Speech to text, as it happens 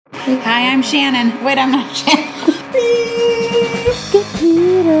Hi, I'm Shannon. Wait, I'm not Shannon. Get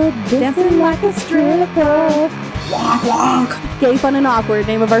Peter dancing like a stripper. Wonk, wonk. Gay, fun, and awkward.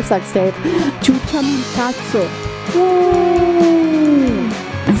 Name of our sex tape. Chuchamicazzo. Whoa.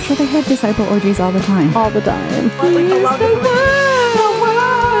 I'm sure they had disciple orgies all the time. All the time.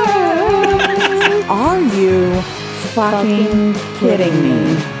 Are you fucking kidding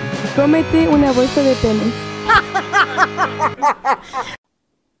me? Cómete una bolsa de penes.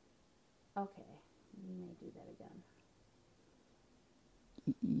 Okay, you may do that again.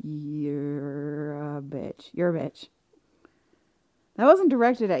 You're a bitch. You're a bitch. That wasn't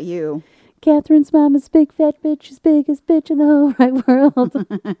directed at you. Catherine's mom is big fat bitch. She's biggest bitch in the whole right world.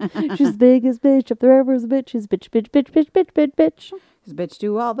 She's biggest bitch. If there ever was a bitch, she's bitch, bitch, bitch, bitch, bitch, bitch, bitch. This bitch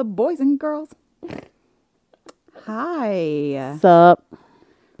to all the boys and girls. Hi. Sup?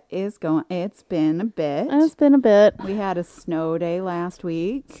 It's been a bit. It's been a bit. We had a snow day last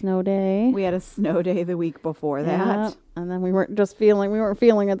week. Snow day. We had a snow day the week before that. Yeah, and then we weren't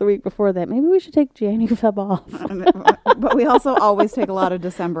feeling it the week before that. Maybe we should take January, Feb off. But we also always take a lot of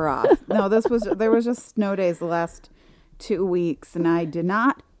December off. No, there was just snow days the last 2 weeks, and I did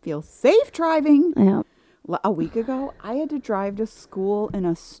not feel safe driving. Yeah. A week ago, I had to drive to school in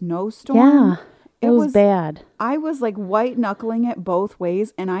a snowstorm. Yeah. It was bad. I was like white knuckling it both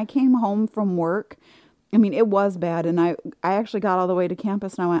ways, and I came home from work. I mean, it was bad, and I actually got all the way to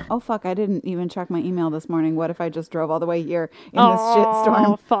campus, and I went, oh, fuck, I didn't even check my email this morning. What if I just drove all the way here in this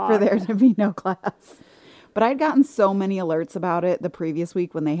shitstorm for there to be no class? But I'd gotten so many alerts about it the previous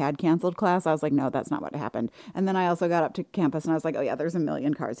week when they had canceled class. I was like, no, that's not what happened. And then I also got up to campus, and I was like, oh, yeah, there's a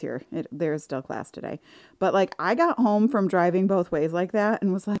million cars here. There's still class today. But, like, I got home from driving both ways like that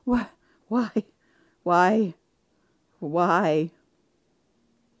and was like, what? Why?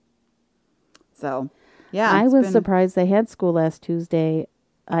 So, yeah. I was surprised they had school last Tuesday.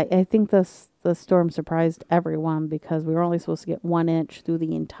 I think the storm surprised everyone because we were only supposed to get 1 inch through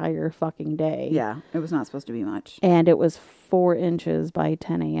the entire fucking day. Yeah, it was not supposed to be much. And it was 4 inches by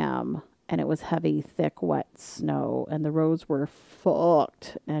 10 a.m. And it was heavy, thick, wet snow. And the roads were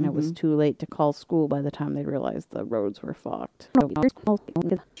fucked. And it was too late to call school by the time they realized the roads were fucked.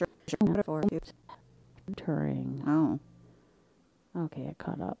 Touring. Oh. Okay, I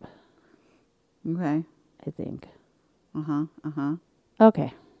caught up. Okay. I think.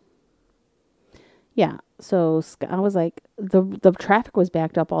 Okay. Yeah. So I was like, the traffic was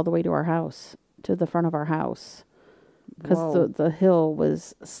backed up all the way to our house, to the front of our house, because the hill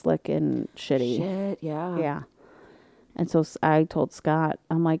was slick and shitty. Shit, yeah. Yeah. And so I told Scott,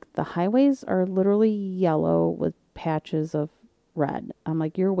 I'm like, the highways are literally yellow with patches of red. I'm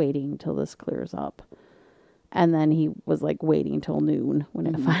like, you're waiting till this clears up. And then he was like waiting till noon when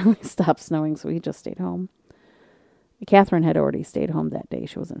it finally stopped snowing. So he just stayed home. Catherine had already stayed home that day.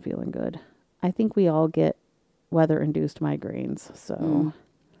 She wasn't feeling good. I think we all get weather-induced migraines. So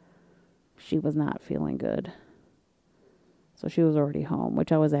she was not feeling good. So she was already home,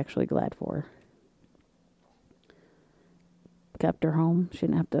 which I was actually glad for. Kept her home. She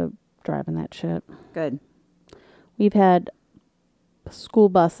didn't have to drive in that shit. Good. We've had school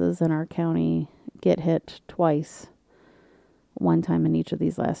buses in our county get hit twice. One time in each of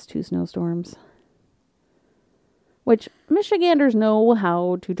these last 2 snowstorms. Which Michiganders know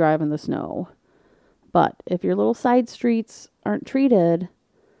how to drive in the snow. But if your little side streets aren't treated,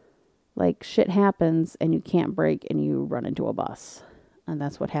 like shit happens and you can't brake and you run into a bus. And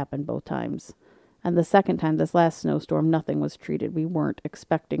that's what happened both times. And the second time, this last snowstorm, nothing was treated. We weren't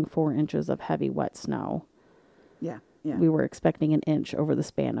expecting 4 inches of heavy, wet snow. Yeah, yeah. We were expecting 1 inch over the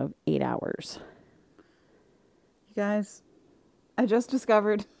span of 8 hours. You guys, I just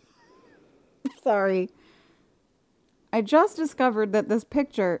discovered... Sorry. I just discovered that this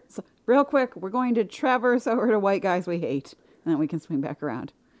picture... So real quick, we're going to traverse over to White Guys We Hate. And then we can swing back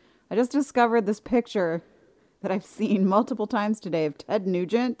around. I just discovered this picture that I've seen multiple times today of Ted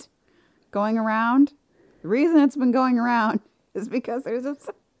Nugent going around. The reason it's been going around is because there's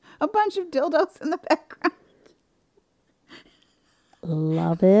a bunch of dildos in the background.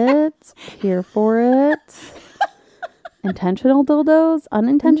 Love it. Here for it. Intentional dildos?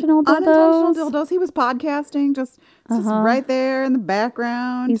 Unintentional dildos? Unintentional dildos. He was podcasting just right there in the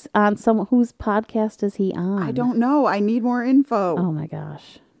background. He's on whose podcast is he on? I don't know. I need more info. Oh my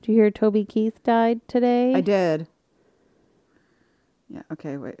gosh. Did you hear Toby Keith died today? I did. Yeah,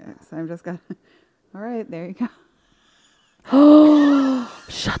 okay, wait. So I've just got... All right, there you go.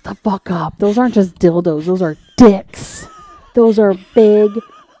 Shut the fuck up. Those aren't just dildos. Those are dicks. Those are big,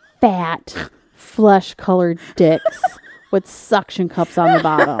 fat, flesh-colored dicks with suction cups on the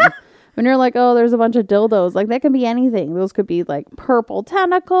bottom. when you're like, oh, there's a bunch of dildos, like that can be anything. Those could be like purple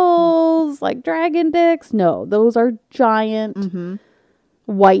tentacles, like dragon dicks. No, those are giant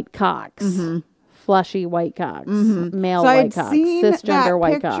white cocks. Fleshy white cocks. Male So white I'd cocks. seen Cisgender that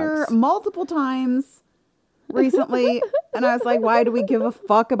white picture cocks. multiple times recently, and I was like, why do we give a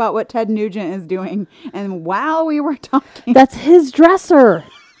fuck about what Ted Nugent is doing? And while we were talking, That's his dresser.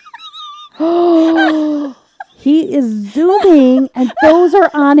 He is zooming, and those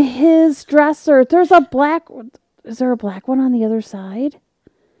are on his dresser. There's a black. Is there a black one on the other side?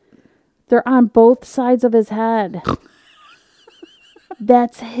 They're on both sides of his head.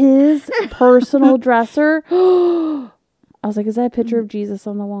 That's his personal dresser. I was like, is that a picture of Jesus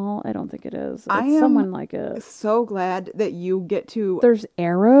on the wall? I don't think it is. I It's am someone like it. so glad that you get to There's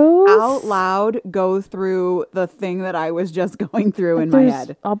arrows. out loud go through the thing that I was just going through in my There's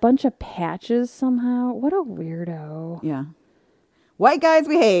head. a bunch of patches somehow. What a weirdo. Yeah. White guys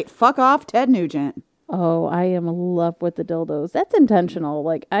we hate. Fuck off, Ted Nugent. Oh, I am in love with the dildos. That's intentional.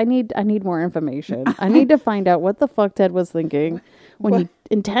 Like I need more information. I need to find out what the fuck Ted was thinking when he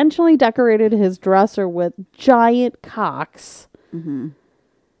intentionally decorated his dresser with giant cocks and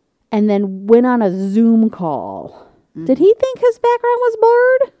then went on a Zoom call. Did he think his background was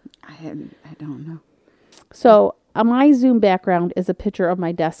blurred? I don't know. So my Zoom background is a picture of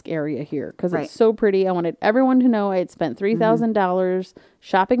my desk area here because Right. it's so pretty. I wanted everyone to know I had spent $3,000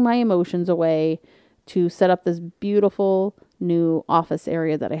 shopping my emotions away to set up this beautiful new office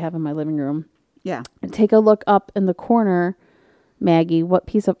area that I have in my living room. Yeah. And take a look up in the corner, Maggie. What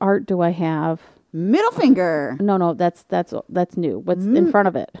piece of art do I have? Middle finger. No, that's new. What's in front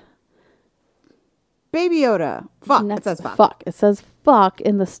of it? Baby Yoda. Fuck. And It that's says fuck. It says fuck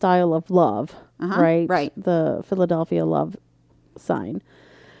in the style of love, right? right. The Philadelphia love sign.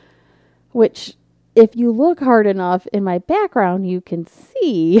 Which, if you look hard enough in my background, you can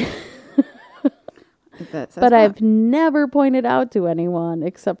see. That says But fuck. I've never pointed out to anyone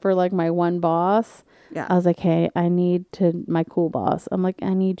except for like my one boss. Yeah. I was like, hey, my cool boss. I'm like,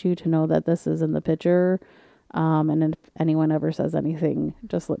 I need you to know that this is in the picture. And if anyone ever says anything,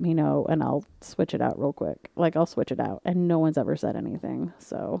 just let me know and I'll switch it out real quick. Like I'll switch it out. And no one's ever said anything.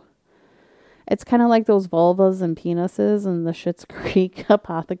 So it's kind of like those vulvas and penises in the Schitt's Creek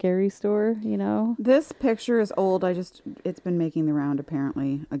apothecary store, you know? This picture is old. It's been making the round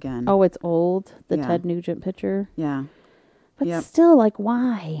apparently again. Oh, it's old. The Yeah. Ted Nugent picture. Yeah. But Yep. still, like,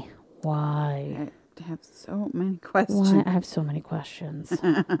 why? Why? I have so many Why? questions. I have so many questions.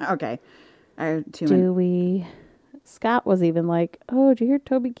 Okay. I have too many. Do we? Scott was even like, oh, did you hear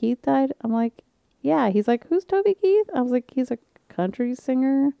Toby Keith died? I'm like, yeah. He's like, who's Toby Keith? I was like, he's a country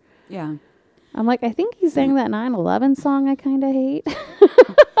singer. Yeah. I'm like, I think he sang that 9/11 song I kind of hate.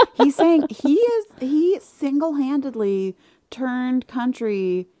 He's saying he single-handedly turned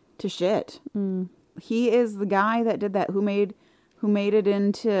country to shit. He is the guy that did that, who made it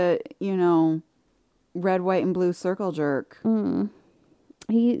into, red, white, and blue circle jerk.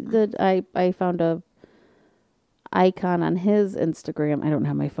 He did. I found a icon on his Instagram. I don't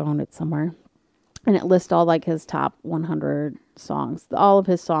have my phone. It's somewhere. And it lists all like his top 100 songs, all of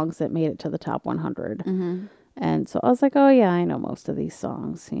his songs that made it to the top 100. And so I was like, oh yeah, I know most of these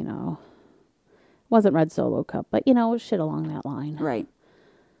songs, Wasn't Red Solo Cup, but shit along that line. Right.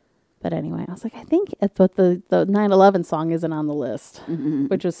 But anyway, I was like, I think but the 9/11 song isn't on the list,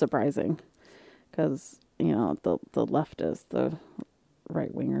 which is surprising because, the leftists, the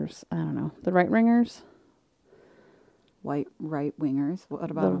right wingers, I don't know, the right wingers. White right wingers.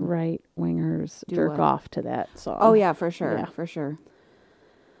 What about The them? right wingers Do jerk what? off to that song. Oh yeah, for sure. Yeah. For sure.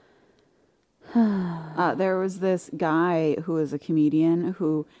 There was this guy who was a comedian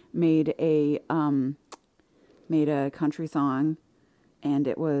who made a country song, and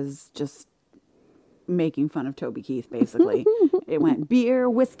it was just making fun of Toby Keith, basically. It went beer,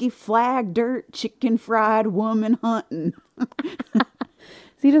 whiskey, flag, dirt, chicken fried, woman hunting.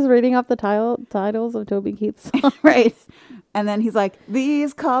 Is he just reading off the titles of Toby Keith's songs? Right. And then he's like,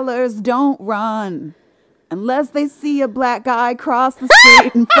 these colors don't run unless they see a black guy cross the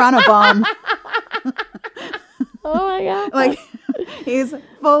street in front of them. Oh my God. Like, he's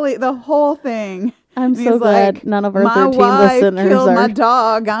fully, the whole thing. I'm He's so glad like, none of our my 13 wife listeners killed are my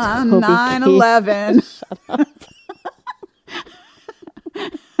dog on Toby 9/11.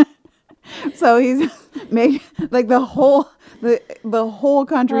 So he's made like the whole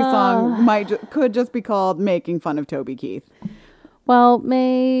country song could just be called making fun of Toby Keith. Well,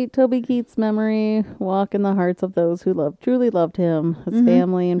 may Toby Keith's memory walk in the hearts of those who truly loved him, his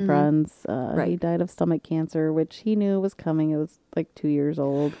family and friends. He died of stomach cancer, which he knew was coming. It was like 2 years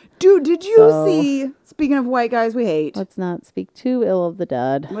old. Dude, did you see, speaking of white guys we hate, Let's not speak too ill of the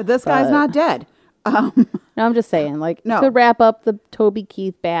dead. but this guy's not dead. No, I'm just saying, No. to wrap up the Toby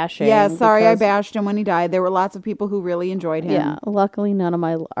Keith bashing. Yeah, sorry I because- bashed him when he died. There were lots of people who really enjoyed him. Yeah, luckily none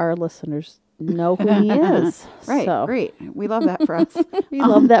of our listeners know who he is. Right, So great. We love that for us. we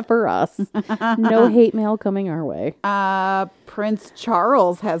love that for us. No hate mail coming our way. Prince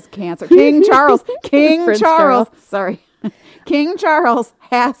Charles has cancer. King Charles. King Prince Charles. Charles. Sorry. King Charles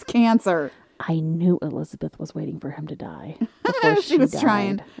has cancer. I knew Elizabeth was waiting for him to die before She was died.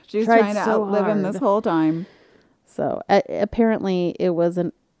 trying. She was Tried trying to so outlive him this hard. whole time. So apparently it was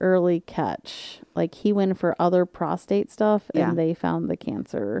an early catch. Like he went for other prostate stuff and Yeah. they found the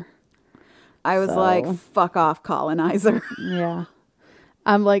cancer. I was like, So- fuck off, colonizer. Yeah.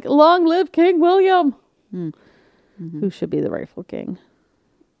 I'm like, long live King William, who should be the rightful king.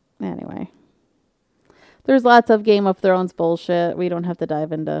 Anyway. There's lots of Game of Thrones bullshit. We don't have to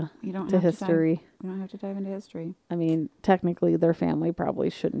dive into You don't to have history. We don't have to dive into history. I mean, technically their family probably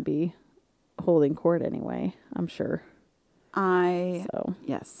shouldn't be holding court anyway, I'm sure. So,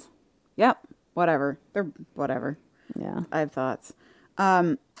 Yes. Yep. Whatever. They're whatever. yeah. I have thoughts.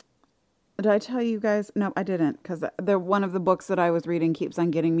 Did I tell you guys? No, I didn't, because one of the books that I was reading keeps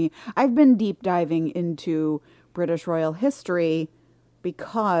on getting me. I've been deep diving into British royal history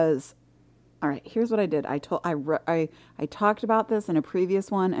because, all right, here's what I did. I talked about this in a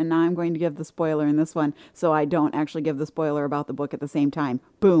previous one, and now I'm going to give the spoiler in this one, so I don't actually give the spoiler about the book at the same time.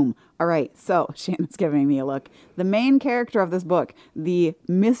 Boom. All right, so Shannon's giving me a look. The main character of this book, the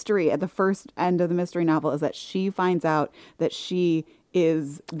mystery at the first end of the mystery novel, is that she finds out that she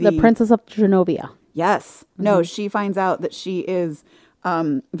is The Princess of Genovia. Yes. No, she finds out that she is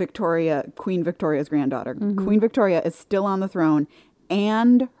Queen Victoria's granddaughter. Queen Victoria is still on the throne,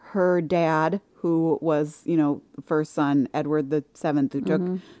 and her dad, who was, the first son, Edward the Seventh,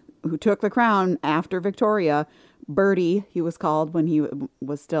 who took the crown after Victoria, Bertie, he was called when he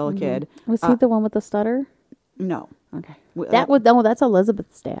was still a kid. Was he the one with the stutter? No. Okay. W- That's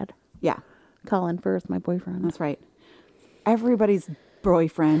Elizabeth's dad. Yeah, Colin Firth, my boyfriend. that's right. Everybody's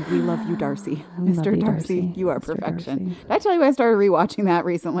boyfriend. We love you, Darcy. We love Mr. you, Darcy, Darcy. you are Mr. perfection. Darcy. Did I tell you I started rewatching that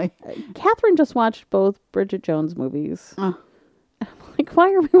recently? Catherine just watched both Bridget Jones movies. I'm like,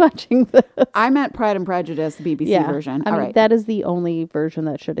 why are we watching this? I meant Pride and Prejudice, the BBC version. I mean, All right. that is the only version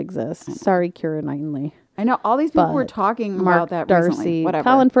that should exist. Sorry, Keira Knightley. I know all these people were But talking Mark about that Darcy. recently. Whatever.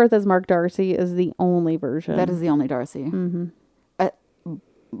 Colin Firth as Mark Darcy is the only version. That is the only Darcy. Mm-hmm.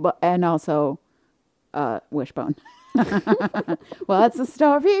 And also Wishbone. Well, it's a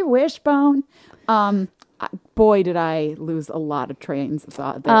story, Wishbone. Boy, did I lose a lot of trains of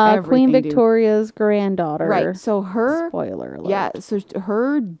thought there. Queen Everything Victoria's granddaughter. Right. So her... Spoiler alert. Yeah. So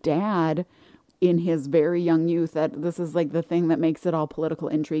her dad, in his very young youth, that this is like the thing that makes it all political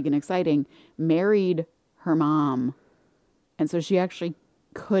intrigue and exciting, married her mom. And so she actually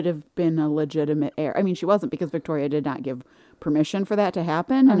could have been a legitimate heir. I mean, she wasn't, because Victoria did not give permission for that to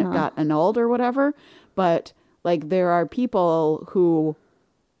happen, and it got annulled or whatever. But like, there are people who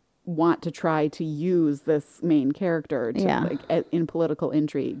want to try to use this main character to, in political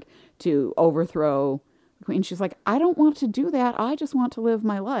intrigue, to overthrow the queen. She's like, I don't want to do that. I just want to live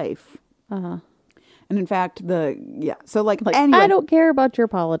my life. And in fact, so like anyway, I don't care about your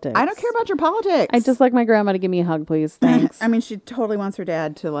politics. I don't care about your politics. I just like my grandma to give me a hug, please. Thanks. I mean, she totally wants her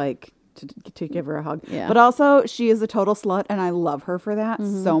dad to to give her a hug. Yeah. But also, she is a total slut, and I love her for that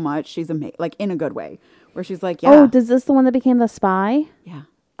so much. She's amazing, like in a good way, where she's like, yeah, Oh, is this the one that became the spy? yeah,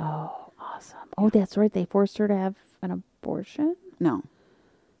 Oh, awesome. Oh, that's right. They forced her to have an abortion? no,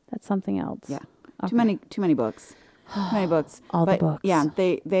 That's something else. yeah, Okay. too many books. Too many books. All the But, books. Yeah,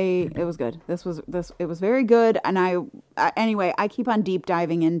 it was good. It was very good. And anyway, I keep on deep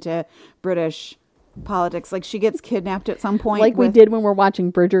diving into British politics. Like, she gets kidnapped at some point. Like we did when we're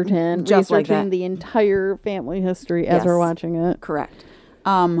watching Bridgerton, Just like researching that. the entire family history as Yes. we're watching it. Correct.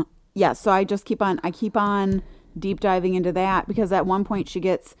 Yeah, so I keep on deep diving into that, because at one point she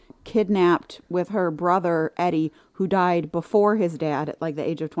gets kidnapped with her brother, Eddie, who died before his dad at like the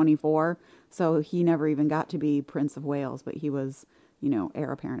age of 24. So he never even got to be Prince of Wales, but he was,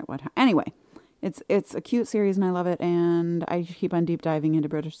 heir apparent at one time. Anyway, it's a cute series and I love it, and I keep on deep diving into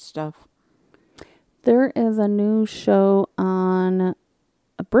British stuff. There is a new show on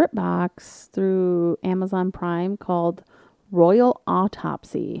a BritBox through Amazon Prime called Royal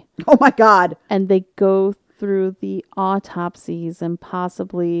Autopsy. Oh my God. And they go through the autopsies and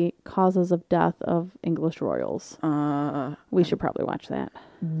possibly causes of death of English royals. We should probably watch that.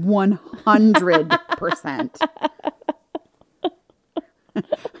 100%.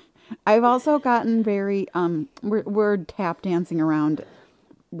 I've also gotten very we're tap dancing around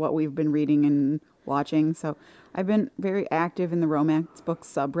what we've been reading and watching. So I've been very active in the romance book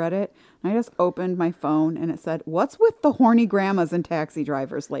subreddit. And I just opened my phone and it said, "What's with the horny grandmas and taxi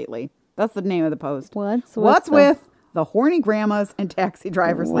drivers lately?" That's the name of the post. What's with the horny grandmas and taxi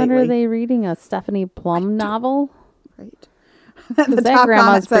drivers what lately? are they reading? A Stephanie Plum novel? Right. Because that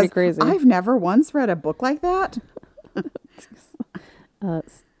grandma's pretty crazy. "I've never once read a book like that."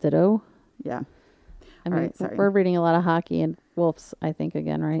 Ditto. Yeah. I All mean, right, sorry. we're reading a lot of hockey and wolves, I think,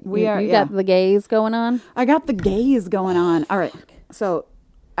 again, right? We are, You yeah. got the gays going on? I got the gaze going on. All right. So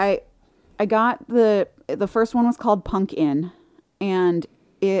I got the first one was called Punk Inn, and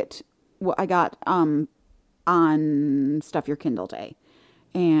I got on Stuff Your Kindle Day.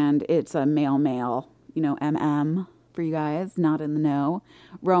 And it's a male, MM for you guys, not in the know,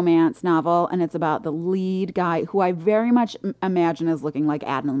 romance novel, and it's about the lead guy who I very much imagine as looking like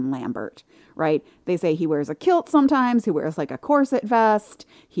Adam Lambert, right? They say he wears a kilt sometimes, he wears like a corset vest,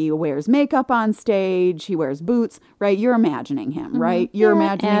 he wears makeup on stage, he wears boots, right? You're imagining him, right? You're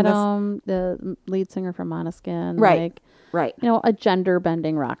imagining Adam, the lead singer from Måneskin. Right, right. A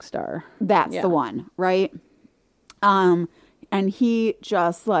gender-bending rock star. That's the one, right? And he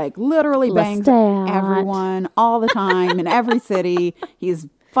just like literally bangs everyone all the time in every city. He's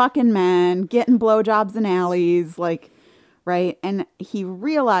fucking men, getting blowjobs in alleys, like, right? And he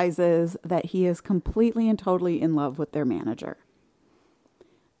realizes that he is completely and totally in love with their manager.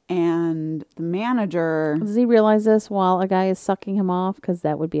 And the manager... Does he realize this while a guy is sucking him off? Because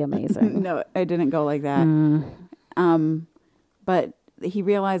that would be amazing. No, it didn't go like that. But he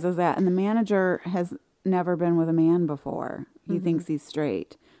realizes that, and the manager has never been with a man before. He thinks he's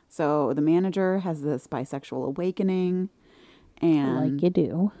straight. So the manager has this bisexual awakening. And Like you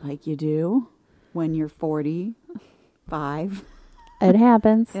do. Like you do when you're 45. It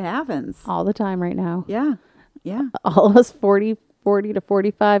happens. It happens. All the time right now. Yeah. Yeah. All of us 40 to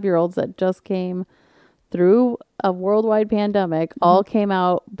 45-year-olds that just came through a worldwide pandemic all came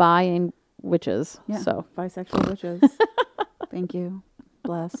out bi and witches. Yeah. So bisexual witches. Thank you.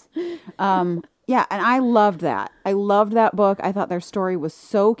 Bless. Yeah, and I loved that. I loved that book. I thought their story was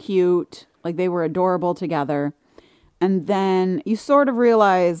so cute. Like, they were adorable together. And then you sort of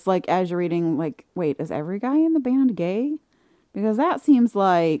realize, like, as you're reading, like, wait, is every guy in the band gay? Because that seems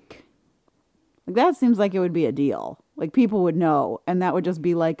like it would be a deal. Like, people would know, and that would just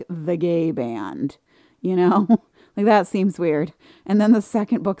be, like, the gay band, Like, that seems weird. And then the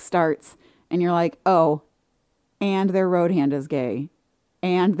second book starts, and you're like, oh, and their road hand is gay.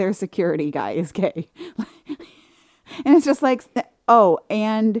 And their security guy is gay. And it's just like, oh,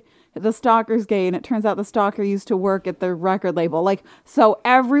 and the stalker's gay. And it turns out the stalker used to work at the record label. Like, so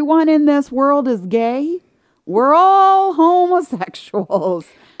everyone in this world is gay? We're all homosexuals.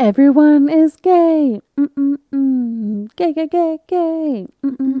 everyone is gay. Gay, gay, gay, gay.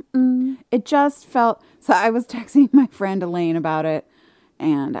 It just felt... So I was texting my friend Elaine about it.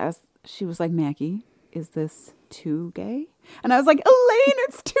 And she was like, Mackie, is this too gay? And I was like, Elaine,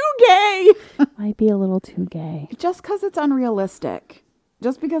 it's too gay. Might be a little too gay. Just because it's unrealistic.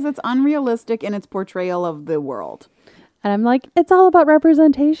 Just because it's unrealistic in its portrayal of the world. And I'm like, it's all about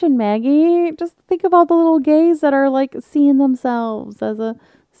representation, Maggie. Just think of all the little gays that are like seeing themselves as a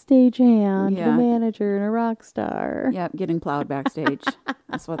stagehand, a manager, and a rock star. Yep, getting plowed backstage.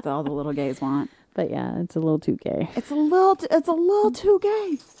 That's what all the little gays want. But yeah, it's a little too gay. It's a little too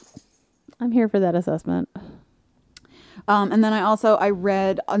gay. I'm here for that assessment. And then I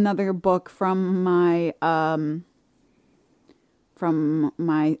read another book from my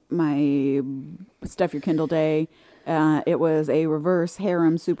Stuff Your Kindle Day. It was a reverse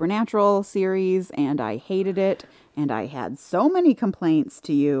harem supernatural series, and I hated it. And I had so many complaints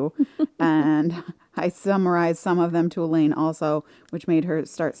to you, and I summarized some of them to Elaine also, which made her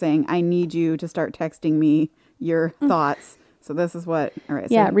start saying, I need you to start texting me your thoughts. So this is what... All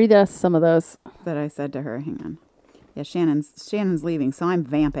right. Yeah, read us some of those. That I said to her. Hang on. Yeah, Shannon's leaving, so I'm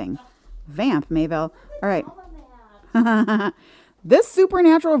vamping. Vamp, Mayville. All right. This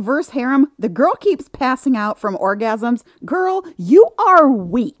supernatural verse harem, the girl keeps passing out from orgasms. Girl, you are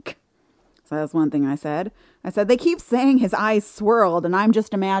weak. So that's one thing I said. I said, they keep saying his eyes swirled, and I'm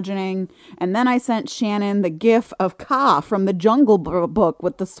just imagining. And then I sent Shannon the gif of Ka from the Jungle Book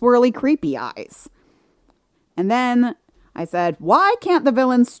with the swirly, creepy eyes. And then I said, why can the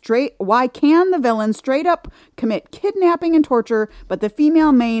villain straight up commit kidnapping and torture, but the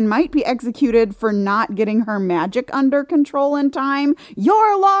female main might be executed for not getting her magic under control in time?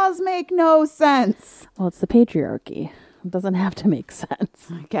 Your laws make no sense. Well, it's the patriarchy. It doesn't have to make sense.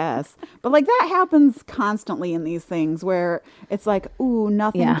 I guess. But like that happens constantly in these things where it's like, ooh,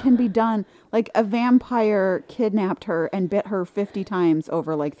 nothing can be done. Like a vampire kidnapped her and bit her 50 times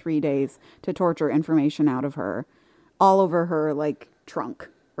over like 3 days to torture information out of her. All over her like trunk,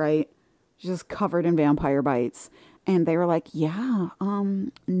 right? She's just covered in vampire bites. And they were like, yeah,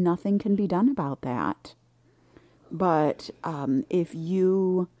 nothing can be done about that. But if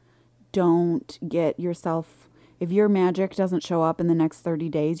you don't get yourself, if your magic doesn't show up in the next 30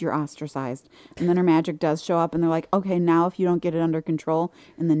 days, you're ostracized. And then her magic does show up and they're like, okay, now if you don't get it under control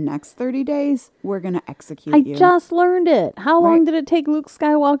in the next 30 days, we're going to execute you. I just learned it. How long did it take Luke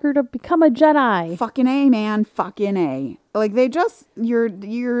Skywalker to become a Jedi? Fucking A, man. Fucking A. Like they just, your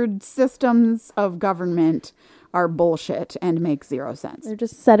systems of government are bullshit and make zero sense. They're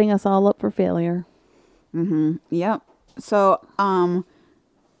just setting us all up for failure. Mm-hmm. Yep. So,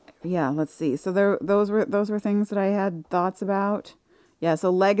 yeah, let's see. So those were things that I had thoughts about. Yeah, so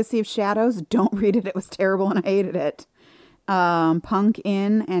Legacy of Shadows, don't read it. It was terrible and I hated it. Punk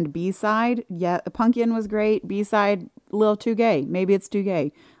Inn and B-Side. Yeah, Punk Inn was great. B-Side, a little too gay. Maybe it's too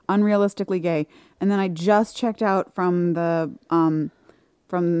gay. Unrealistically gay. And then I just checked out from the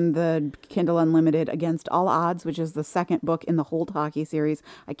Kindle Unlimited Against All Odds, which is the second book in the whole Talkie series.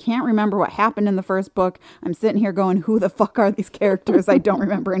 I can't remember what happened in the first book. I'm sitting here going, who the fuck are these characters? I don't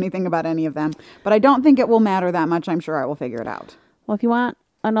remember anything about any of them. But I don't think it will matter that much. I'm sure I will figure it out. Well, if you want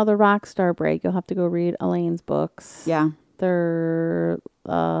another Rockstar break, you'll have to go read Elaine's books. Yeah. They're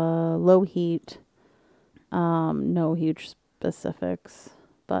low heat, no huge specifics,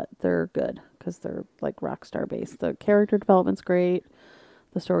 but they're good because they're like Rockstar based. The character development's great.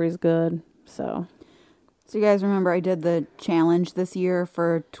 The story's good, so you guys remember I did the challenge this year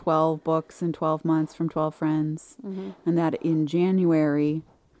for 12 books in 12 months from 12 friends, and that in January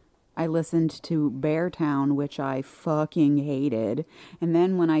I listened to Beartown, which I fucking hated, and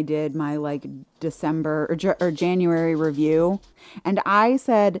then when I did my like December or January review, and I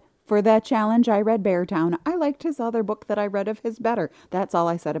said for that challenge I read Beartown. I liked his other book that I read of his better. That's all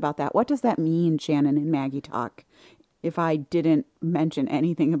I said about that. What does that mean, Shannon and Maggie Talk? If I didn't mention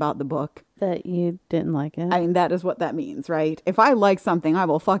anything about the book. That you didn't like it. I mean, that is what that means, right? If I like something, I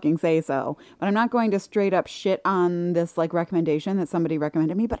will fucking say so. But I'm not going to straight up shit on this like recommendation that somebody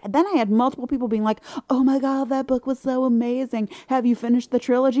recommended me. But then I had multiple people being like, oh my God, that book was so amazing. Have you finished the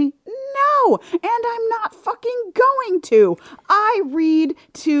trilogy? No! And I'm not fucking going to. I read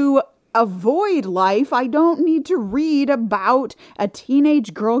to avoid life. I don't need to read about a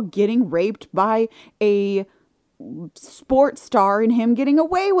teenage girl getting raped by a sports star and him getting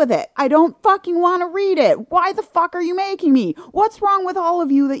away with it. I don't fucking want to read it. Why the fuck are you making me? What's wrong with all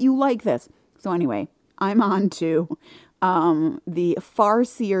of you that you like this? So anyway, I'm on to the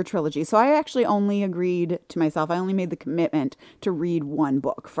Farseer trilogy. So I actually only agreed to myself. I only made the commitment to read one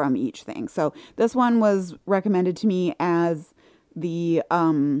book from each thing. So this one was recommended to me as the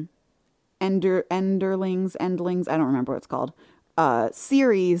Endlings, I don't remember what it's called,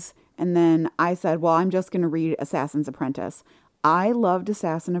 series. And then I said, well, I'm just going to read Assassin's Apprentice. I loved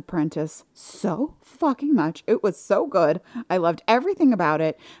Assassin's Apprentice so fucking much. It was so good. I loved everything about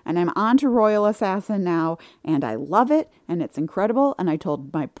it. And I'm on to Royal Assassin now. And I love it. And it's incredible. And I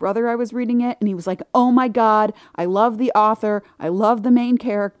told my brother I was reading it. And he was like, oh my God, I love the author. I love the main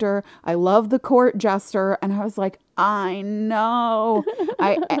character. I love the court jester. And I was like, I know.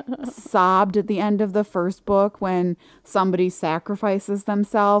 I sobbed at the end of the first book when somebody sacrifices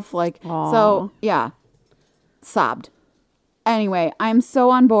themselves. Like, aww. So yeah, sobbed. Anyway, I'm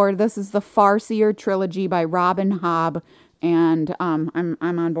so on board. This is the Farseer trilogy by Robin Hobb, and I'm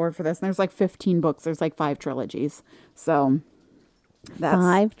on board for this. And there's like 15 books. There's like 5 trilogies. So that's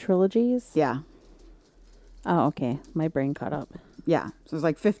 5 trilogies? Yeah. Oh, okay. My brain caught up. Yeah. So there's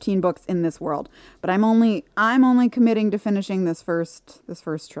like 15 books in this world. But I'm only committing to finishing this first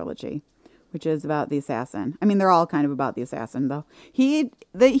trilogy, which is about the assassin. I mean, they're all kind of about the assassin though.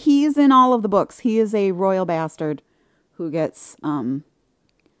 He's in all of the books. He is a royal bastard who gets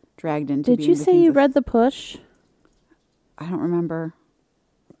dragged into. Did you say you read The Push? I don't remember.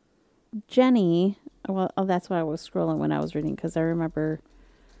 Jenny, well, that's what I was scrolling when I was reading, because I remember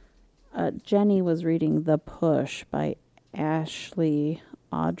Jenny was reading The Push by Ashley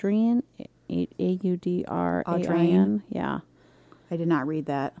Audrian, Audrian. Yeah. I did not read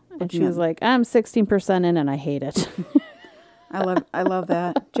that. And she was like, I'm 16% in and I hate it. I love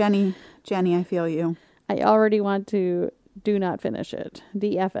that. Jenny, I feel you. I already want to Do not finish it.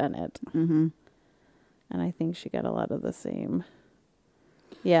 DFN it. Mm-hmm. And I think she got a lot of the same.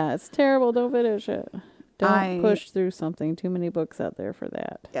 Yeah, it's terrible. Don't finish it. Don't push through something. Too many books out there for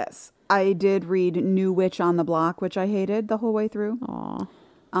that. Yes. I did read New Witch on the Block, which I hated the whole way through.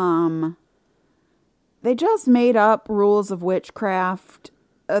 Aw. They just made up rules of witchcraft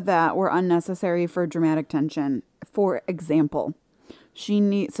that were unnecessary for dramatic tension. For example, she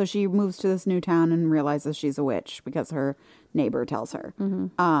moves to this new town and realizes she's a witch because her neighbor tells her.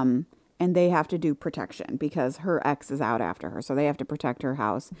 Mm-hmm. And they have to do protection because her ex is out after her. So they have to protect her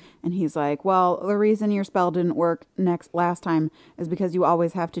house. And he's like, well, the reason your spell didn't work last time is because you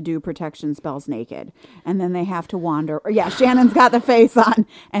always have to do protection spells naked. And then they have to wander. Yeah, Shannon's got the face on.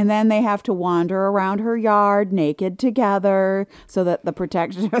 And then they have to wander around her yard naked together so that the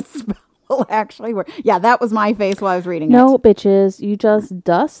protection spell will actually work. Yeah, that was my face while I was reading it. No, bitches. You just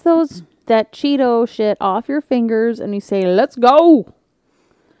dust that Cheeto shit off your fingers and you say, let's go.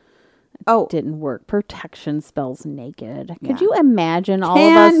 Oh, Didn't work. Protection spells naked. Yeah. Could you imagine all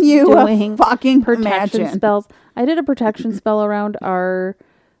Can of us you doing fucking protection imagine? spells? I did a protection spell around our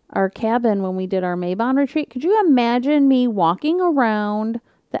cabin when we did our Maybon retreat. Could you imagine me walking around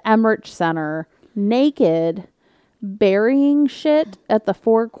the Emmerich Center naked, burying shit at the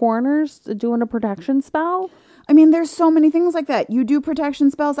four corners, doing a protection spell? I mean, there's so many things like that. You do protection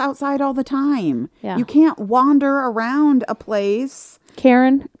spells outside all the time. Yeah. You can't wander around a place.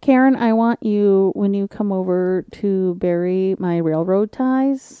 Karen, I want you, when you come over, to bury my railroad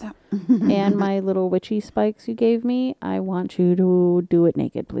ties and my little witchy spikes you gave me. I want you to do it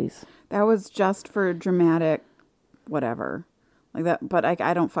naked, please. That was just for dramatic whatever. Like that, but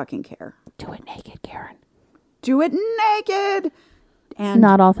I don't fucking care. Do it naked, Karen. Do it naked. It's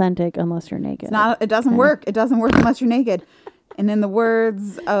not authentic unless you're naked. It doesn't work. It doesn't work unless you're naked. And in the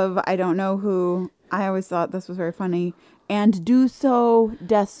words of I don't know who, I always thought this was very funny. And do so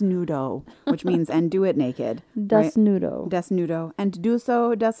desnudo, which means and do it naked. Desnudo. Right? Desnudo. And do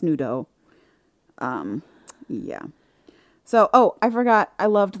so desnudo. Yeah. So, I forgot. I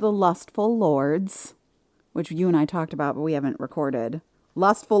loved The Lustful Lords, which you and I talked about, but we haven't recorded.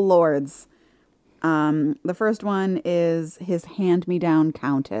 Lustful Lords. The first one is His Hand-Me-Down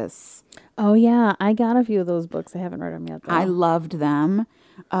Countess. Oh, yeah. I got a few of those books. I haven't read them yet, though. I loved them.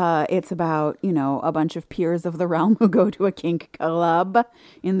 It's about, a bunch of peers of the realm who go to a kink club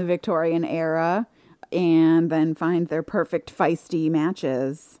in the Victorian era and then find their perfect feisty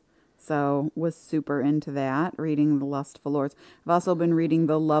matches. So was super into that, reading The Lustful Lords. I've also been reading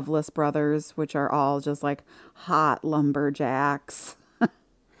The Loveless Brothers, which are all just like hot lumberjacks.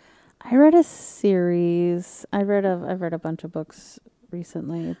 I read a series. I've read a bunch of books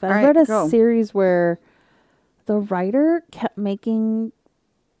recently, but I read a series where the writer kept making.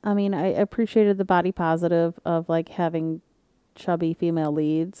 I mean, I appreciated the body positive of like having chubby female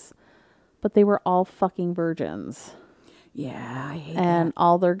leads, but they were all fucking virgins. Yeah, I hate and that.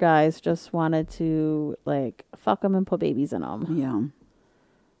 all their guys just wanted to like fuck them and put babies in them.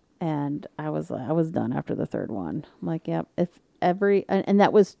 Yeah. And I was done after the third one. I'm like, yep. And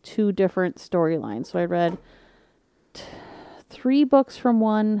that was two different storylines. So I read 3 books from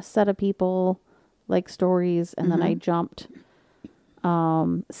one set of people, like stories, and then I jumped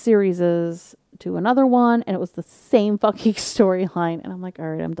series to another one, and it was the same fucking storyline. And I'm like, all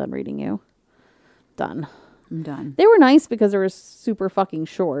right, I'm done reading you. Done. I'm done. They were nice because they were super fucking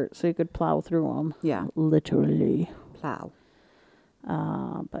short, so you could plow through them. Yeah. Literally. Plow.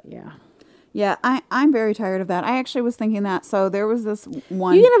 But yeah. Yeah, I'm very tired of that. I actually was thinking that. So there was this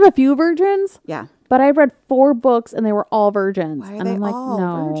one. You can have a few virgins. Yeah. But I read 4 books and they were all virgins. Why are and they I'm like, all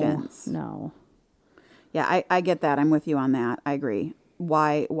no, virgins? No. Yeah, I get that. I'm with you on that. I agree.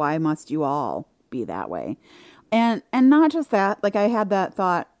 Why must you all be that way? And not just that. Like I had that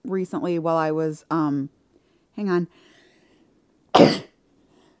thought recently while I was hang on. I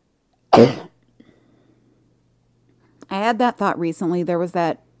had that thought recently. There was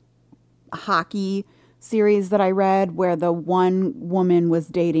that hockey series that I read where the one woman was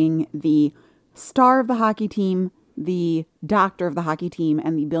dating the star of the hockey team, the doctor of the hockey team,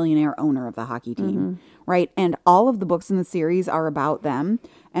 and the billionaire owner of the hockey team, right? And all of the books in the series are about them.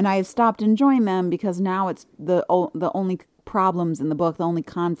 And I've stopped enjoying them because now it's the only problems in the book, the only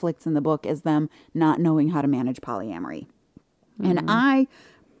conflicts in the book is them not knowing how to manage polyamory. And I,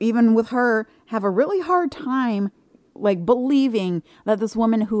 even with her, have a really hard time like believing that this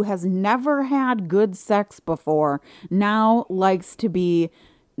woman who has never had good sex before now likes to be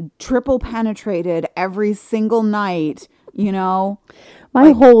triple penetrated every single night,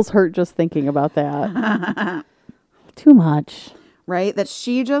 My holes hurt just thinking about that. Too much. right? That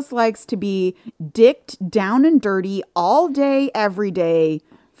she just likes to be dicked down and dirty all day, every day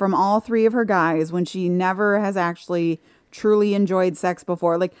from all three of her guys when she never has actually truly enjoyed sex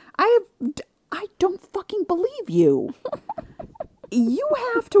before. Like, I don't fucking believe you. You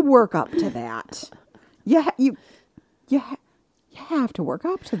have to work up to that. You have to work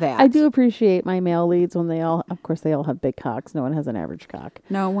up to that. I do appreciate my male leads when they all have big cocks. No one has an average cock.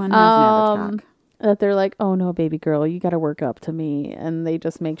 No one has an average cock. That they're like, oh no, baby girl, you got to work up to me. And they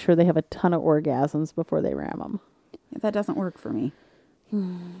just make sure they have a ton of orgasms before they ram them. That doesn't work for me.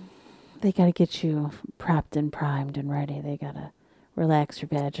 They got to get you prepped and primed and ready. They got to relax your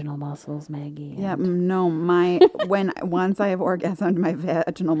vaginal muscles, Maggie. Yeah, no, once I have orgasmed, my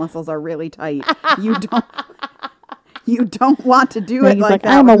vaginal muscles are really tight. You don't want to do Maggie's it like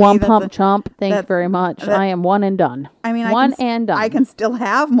that. I'm a with me. one pump chump. Thank you very much. I am one and done. I mean, and done. I can still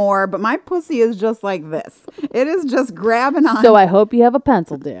have more, but my pussy is just like this. It is just grabbing on. So I hope you have a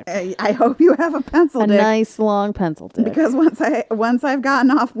pencil dick. I hope you have a pencil dick. A nice long pencil dick. Because once I've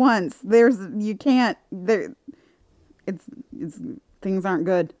gotten off once, it's things aren't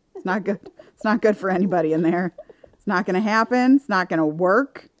good. It's not good. It's not good for anybody in there. It's not going to happen. It's not going to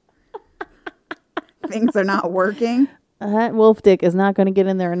work. Things are not working. That wolf dick is not going to get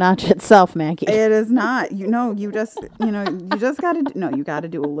in there and notch itself, Maggie. It is not. You got to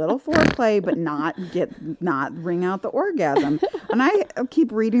do a little foreplay, but not ring out the orgasm. And I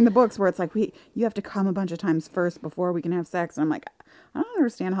keep reading the books where it's like, you have to come a bunch of times first before we can have sex. And I'm like, I don't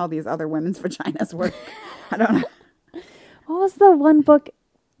understand how these other women's vaginas work. I don't know. What was the one book?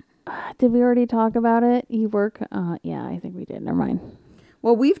 Did we already talk about it? Yeah, I think we did. Never mind.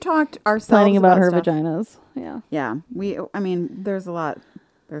 Well, we've talked ourselves Planning about her stuff. vaginas. Yeah. Yeah. There's a lot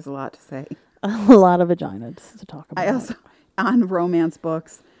to say. A lot of vaginas to talk about. I also, on romance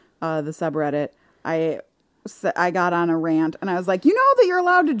books, the subreddit, I got on a rant and I was like, you know that you're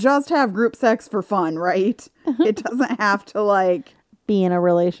allowed to just have group sex for fun, right? It doesn't have to be in a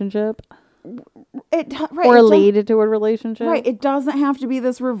relationship. Right, or related to a relationship. Right. It doesn't have to be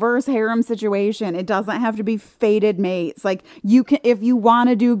this reverse harem situation. It doesn't have to be fated mates. Like, you can, if you want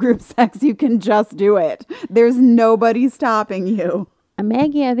to do group sex, you can just do it. There's nobody stopping you.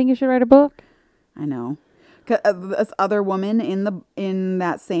 Maggie, I think you should write a book. I know. This other woman in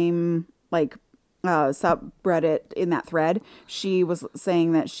that same subreddit, in that thread, she was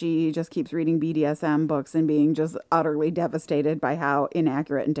saying that she just keeps reading BDSM books and being just utterly devastated by how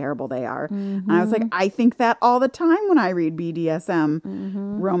inaccurate and terrible they are. Mm-hmm. And I was like, I think that all the time when I read BDSM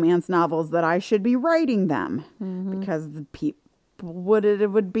romance novels, that I should be writing them because the people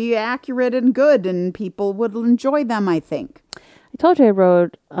it would be accurate and good and people would enjoy them, I think. I told you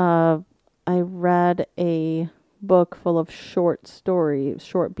I read a book full of short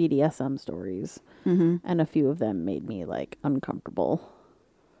BDSM stories. Mm-hmm. And a few of them made me uncomfortable.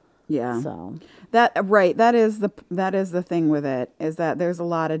 Yeah. So that is the thing with it, is that there's a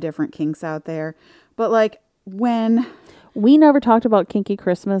lot of different kinks out there. But when we never talked about Kinky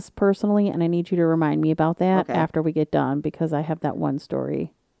Christmas personally, and I need you to remind me about that after we get done, because I have that one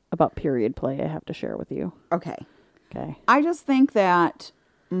story about period play I have to share with you. Okay. I just think that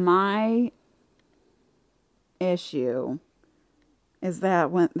my issue is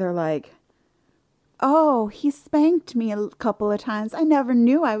that when they're like, oh, he spanked me a couple of times, I never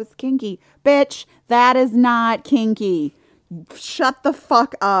knew I was kinky. Bitch, that is not kinky. Shut the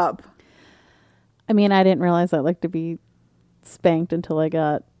fuck up. I mean, I didn't realize I like to be spanked until I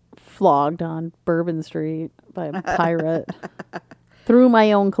got flogged on Bourbon Street by a pirate through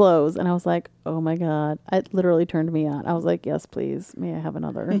my own clothes. And I was like, oh my God. It literally turned me on. I was like, yes, please. May I have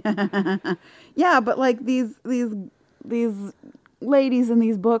another? Yeah, but these ladies in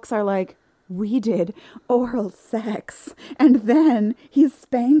these books are like, we did oral sex and then he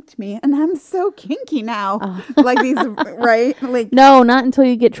spanked me and I'm so kinky now. These, right? No, not until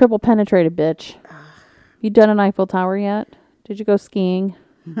you get triple penetrated, bitch. You done an Eiffel Tower yet? Did you go skiing?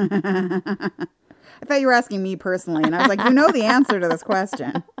 I thought you were asking me personally, and I was like, you know the answer to this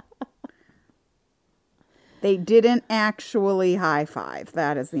question. They didn't actually high five.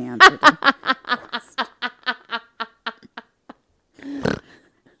 That is the answer.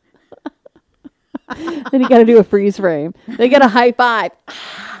 Then you got to do a freeze frame. They got a high five.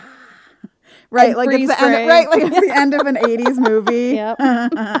 Right, it's the end. Right, it's the end of an 80s movie. Yep.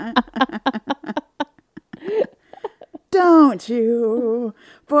 Don't you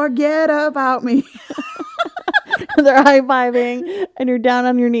forget about me. They're high-fiving, and you're down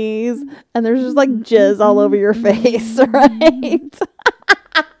on your knees, and there's just jizz all over your face, right?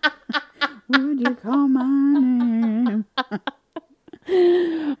 Would you call my name?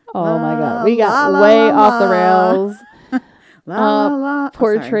 Oh my God, we got way off the rails. La, la, la.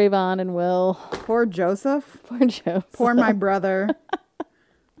 Poor sorry. Trayvon and Will. Poor Joseph. Poor Joseph. Poor my brother.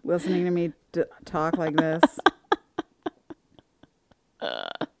 Listening to me talk like this.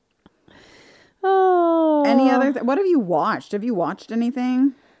 Oh. Any other? What have you watched? Have you watched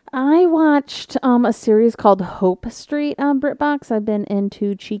anything? I watched a series called Hope Street on BritBox. I've been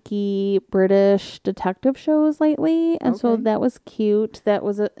into cheeky British detective shows lately, and so Okay. that was cute. That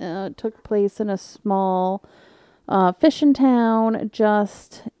was took place in a small fishing town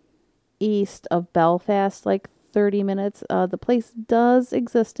just east of Belfast, like 30 minutes. The place does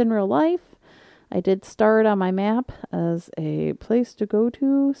exist in real life. I did star it on my map as a place to go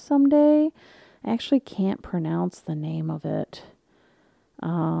to someday. I actually can't pronounce the name of it.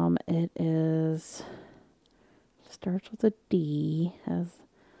 It is starts with a D, as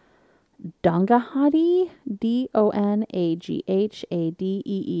Dongahadi,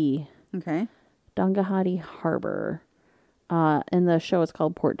 Donaghaghadee, Okay. Dongahadi Harbor. And the show is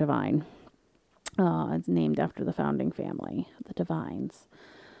called Port Divine. It's named after the founding family, the Divines.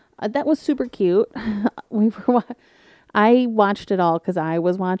 That was super cute. I watched it all because I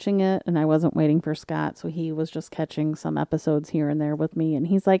was watching it and I wasn't waiting for Scott. So he was just catching some episodes here and there with me. And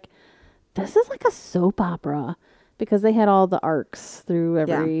he's like, this is like a soap opera, because they had all the arcs through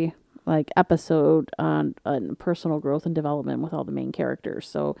every like episode on personal growth and development with all the main characters.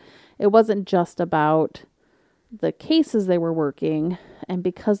 So it wasn't just about the cases they were working. And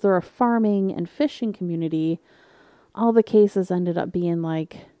because they're a farming and fishing community, all the cases ended up being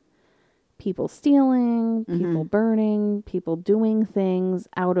like people stealing, people burning, people doing things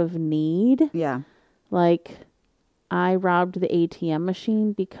out of need. Yeah. Like, I robbed the ATM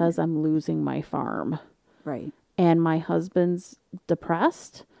machine because I'm losing my farm. Right. And my husband's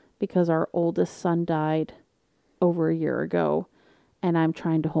depressed because our oldest son died over a year ago. And I'm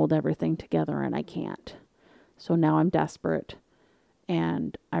trying to hold everything together and I can't. So now I'm desperate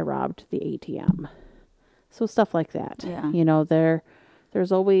and I robbed the ATM. So stuff like that. Yeah. You know,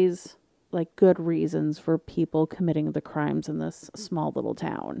 there's always like good reasons for people committing the crimes in this small little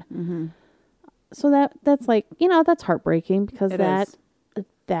town. Mm-hmm. So that's like, you know, that's heartbreaking, because It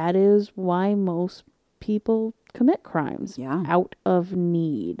that is why most people commit crimes. Yeah. Out of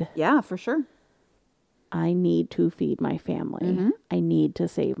need. Yeah, for sure. I need to feed my family. Mm-hmm. I need to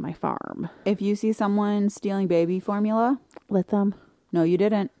save my farm. If you see someone stealing baby formula, Let them. no, you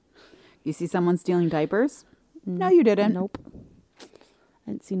didn't. You see someone stealing diapers, no, you didn't. Nope.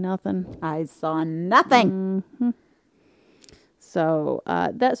 I didn't see nothing. I saw nothing. So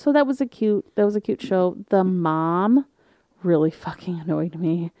that was a cute show. The mom really fucking annoyed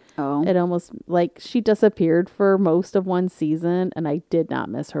me. Oh, It almost, like, she disappeared for most of one season and I did not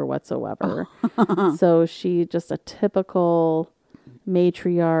miss her whatsoever. So she just a typical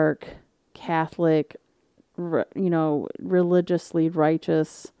matriarch, Catholic, religiously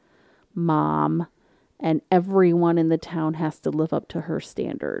righteous mom, and everyone in the town has to live up to her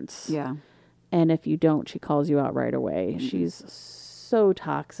standards. yeah. And if you don't, she calls you out right away. She's so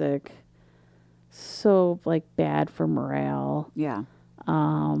toxic, so like bad for morale. Yeah.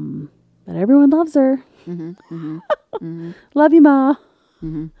 But everyone loves her. Love you, Ma.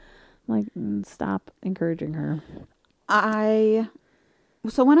 Like, stop encouraging her.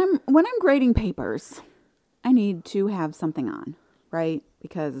 So when I'm grading papers, I need to have something on, right?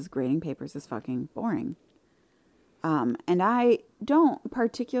 Because grading papers is fucking boring. And I don't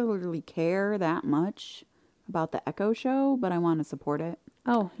particularly care that much about the Echo Show, but I want to support it.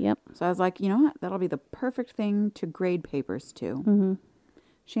 Oh, yep. So I was like, you know what? That'll be the perfect thing to grade papers to.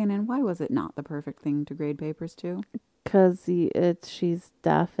 Shannon, why was it not the perfect thing to grade papers to? Because she's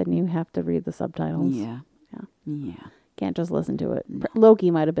deaf and you have to read the subtitles. Yeah. Yeah. Yeah. Can't just listen to it.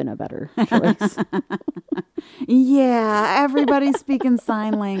 Loki might have been a better choice. Yeah, everybody's speaking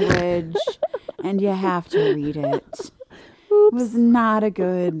sign language, and you have to read it. Oops. Was not a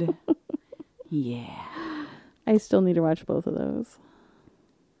good. Yeah. I still need to watch both of those.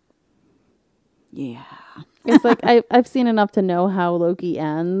 Yeah. It's like I've seen enough to know how Loki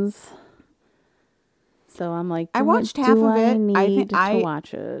ends. So I'm like, I watched half of it. I need I think to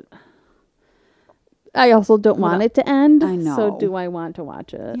watch it. I also don't want it to end. I know. So do I want to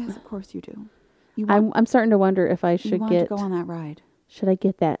watch it? Yes, of course you do. You want, I'm starting to wonder if I you should want to go on that ride. should I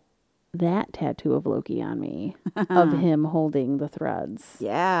get that tattoo of Loki on me of him holding the threads,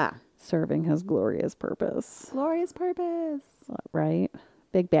 Yeah. serving his glorious purpose, Glorious purpose. right?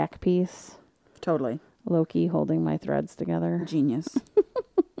 Big back piece. Totally. Loki holding my threads together. Genius.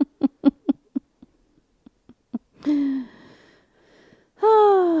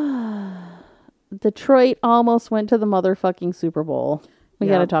 Detroit almost went to the motherfucking Super Bowl. We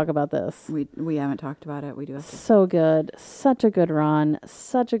got to Yep. talk about this. We haven't talked about it. We do have to. So good. Such a good run.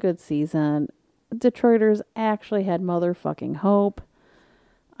 Such a good season. Detroiters actually had motherfucking hope.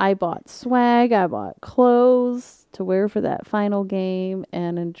 I bought swag. I bought clothes to wear for that final game.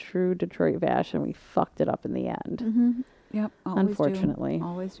 And in true Detroit fashion, we fucked it up in the end. Mm-hmm. Yep. Unfortunately.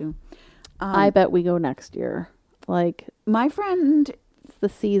 Always do. I bet we go next year. Like, My friend the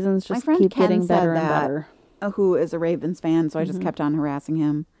seasons just friend keep Ken getting said better and that. better. who is a Ravens fan, so I just kept on harassing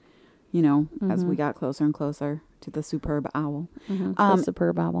him, as we got closer and closer to the superb owl. The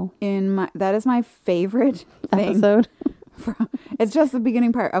superb owl That is my favorite thing. episode. It's just the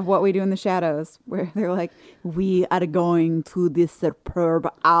beginning part of What We Do in the Shadows, where they're like, we are going to the superb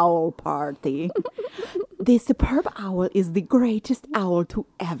owl party. The superb owl is the greatest owl to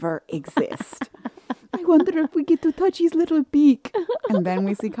ever exist. I wonder if we get to touch his little beak. And then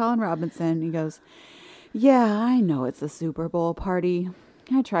we see Colin Robinson. He goes, yeah, I know it's a Super Bowl party.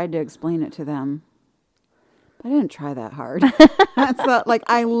 I tried to explain it to them. I didn't try that hard. So,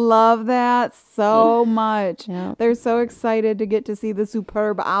 I love that so much. Yeah. They're so excited to get to see the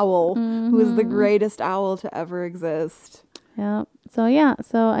superb owl, who is the greatest owl to ever exist. Yeah.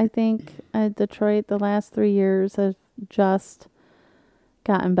 So I think Detroit the last 3 years have just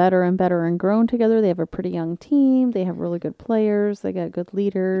gotten better and better and grown together. They have a pretty young team. They have really good players. They got good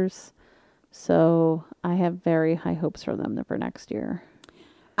leaders. So I have very high hopes for them for next year.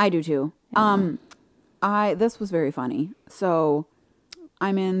 I do too. This was very funny. So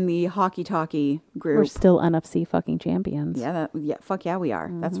I'm in the Hockey Talkie group. We're still NFC fucking champions. Fuck yeah, we are.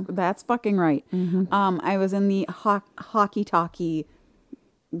 That's fucking right. I was in the Hockey Talkie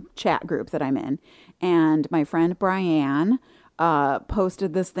chat group that I'm in, and my friend Brianne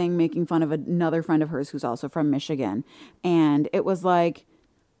posted this thing making fun of another friend of hers who's also from Michigan, and it was like,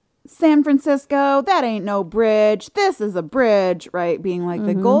 San Francisco, that ain't no bridge. This is a bridge, right? Being like,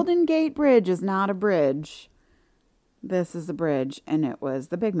 the Golden Gate Bridge is not a bridge. This is a bridge. And it was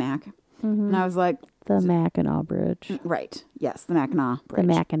the Big Mac. And I was like, The Mackinac Bridge. right. Yes, the Mackinac Bridge. The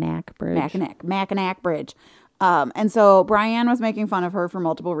Mackinac Bridge. Mackinac Bridge. And so Brianne was making fun of her for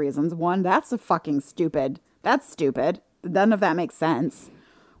multiple reasons. One, that's stupid. That's stupid. None of that makes sense.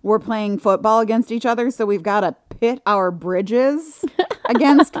 We're playing football against each other, so we've got to pit our bridges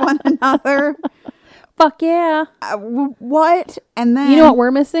against one another. Fuck yeah. What? And then... You know what we're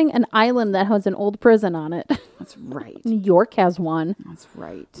missing? An island that has an old prison on it. That's right. New York has one. That's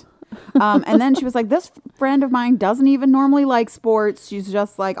right. And then she was like, this friend of mine doesn't even normally like sports. She's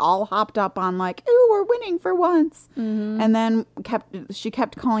just all hopped up on ooh, we're winning for once. And then she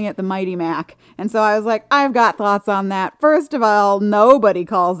kept calling it the Mighty Mac. And so I was like, I've got thoughts on that. First of all, nobody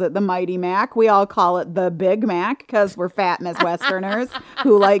calls it the Mighty Mac. We all call it the Big Mac because we're fat Midwesterners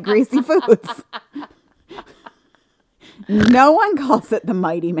who like greasy foods. No one calls it the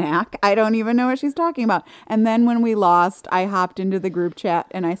Mighty Mac. I don't even know what she's talking about. And then when we lost, I hopped into the group chat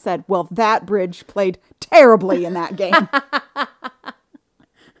and I said, well, that bridge played terribly in that game.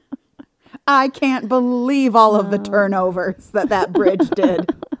 I can't believe all of the turnovers that bridge did.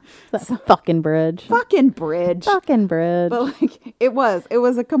 That fucking bridge. Fucking bridge. Fucking bridge. But it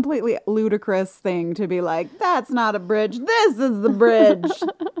was a completely ludicrous thing to be like, that's not a bridge. This is the bridge.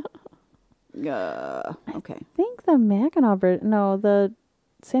 Okay. I think the Mackinac Bridge, no, the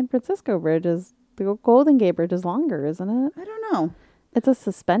San Francisco Bridge the Golden Gate Bridge is longer, isn't it? I don't know. It's a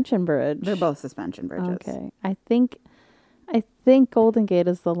suspension bridge. They're both suspension bridges. Okay. I think Golden Gate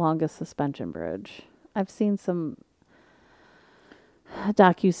is the longest suspension bridge. I've seen some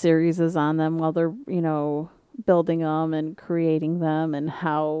docuseries on them while they're, building them and creating them and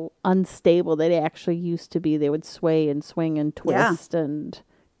how unstable they actually used to be. They would sway and swing and twist and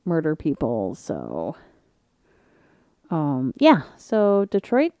murder people. So so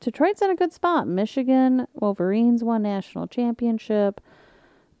Detroit's in a good spot. Michigan Wolverines won national championship.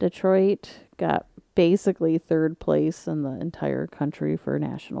 Detroit got basically third place in the entire country for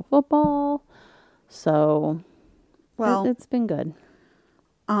national football. So it's been good.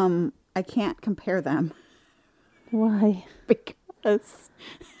 I can't compare them. Why? Because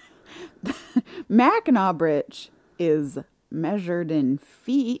Mackinac Bridge is measured in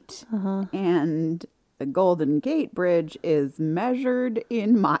feet, and the Golden Gate Bridge is measured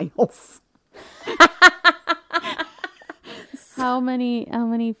in miles. How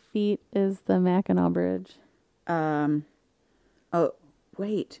many feet is the Mackinac Bridge? Oh,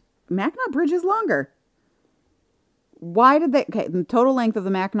 wait. Mackinac Bridge is longer. Why did they... Okay, the total length of the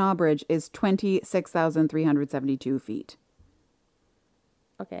Mackinac Bridge is 26,372 feet.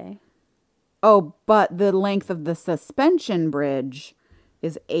 Okay. Oh, but the length of the suspension bridge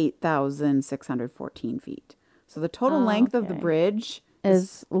is 8,614 feet. So the total length of the bridge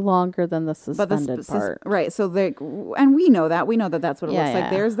is longer than the but the suspended part. right. So and we know that that's what it Yeah, looks like. yeah.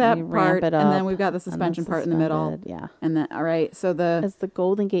 There's that You ramp part, it and then up, we've got the and then suspension part in the middle. suspended, yeah. And then all right. So Is the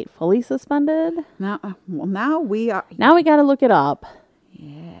Golden Gate fully suspended? now we are Now we got to look it up.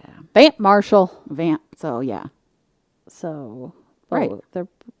 yeah Vamp Marshall. vamp. So yeah, So Right.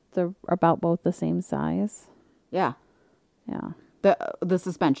 they're about both the same size. yeah. Yeah. The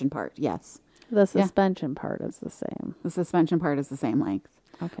suspension part, yes. The suspension part is the same. The suspension part is the same length.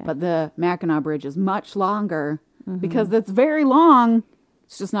 Okay. But the Mackinac Bridge is much longer because it's very long.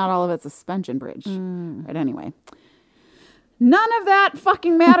 It's just not all of it suspension bridge. But anyway, none of that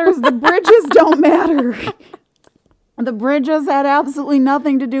fucking matters. The bridges don't matter. The bridges had absolutely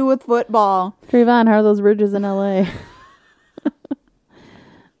nothing to do with football. Trayvon, how are those bridges in LA?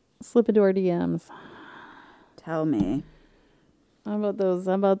 Slip into our DMs. Tell me. How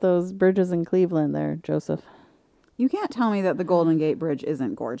about those bridges in Cleveland there, Joseph? You can't tell me that the Golden Gate Bridge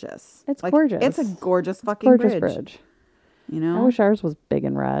isn't gorgeous. It's gorgeous. It's a gorgeous fucking Gorgeous bridge. bridge. You I know? wish ours was big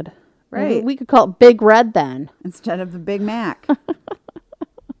and red. Right. Maybe we could call it Big Red then. Instead of the Big Mac. Oh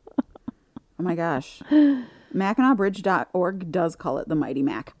my gosh. MackinacBridge.org does call it the Mighty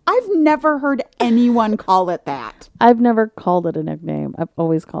Mac. I've never heard anyone call it that. I've never called it a nickname. I've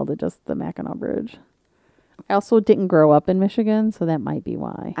always called it just the Mackinac Bridge. I also didn't grow up in Michigan, so that might be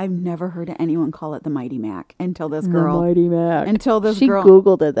why. I've never heard anyone call it the Mighty Mac until this girl. The Mighty Mac. Until this she girl.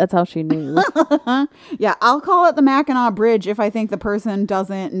 Googled it. That's how she knew. Yeah, I'll call it the Mackinac Bridge if I think the person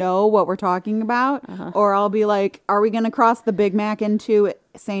doesn't know what we're talking about. Or I'll be like, are we going to cross the Big Mac into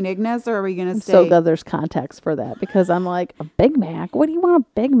St. Ignace, or are we going to stay? So glad there's context for that, because I'm like, a Big Mac? What do you want a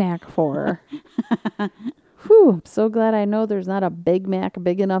Big Mac for? Whew, I'm so glad I know there's not a Big Mac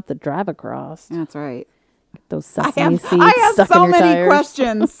big enough to drive across. That's right. Those sesame seeds I have stuck so in your many tires.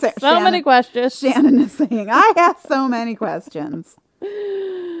 questions. So many questions. Shannon is saying, I have so many questions.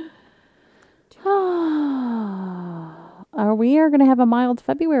 We are going to have a mild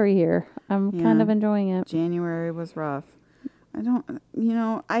February here. I'm kind Yeah. of enjoying it. January was rough.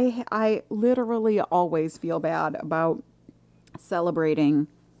 I literally always feel bad about celebrating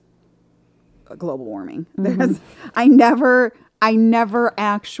global warming. I never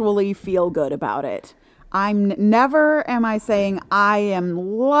actually feel good about it. Never am I saying I am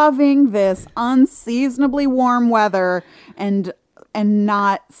loving this unseasonably warm weather and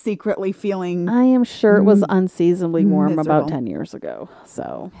not secretly feeling I am sure it was unseasonably warm miserable. about 10 years ago.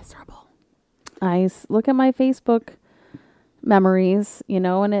 So miserable. I look at my Facebook memories,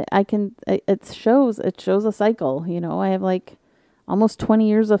 and it shows a cycle. I have like almost 20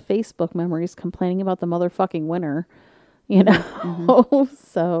 years of Facebook memories complaining about the motherfucking winter,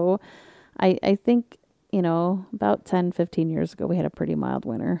 So I think, about 10, 15 years ago, we had a pretty mild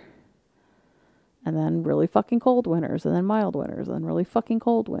winter. And then really fucking cold winters, and then mild winters, and then really fucking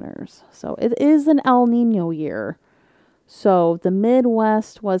cold winters. So it is an El Nino year. So the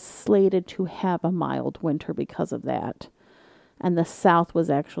Midwest was slated to have a mild winter because of that. And the South was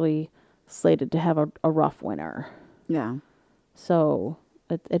actually slated to have a rough winter. Yeah. So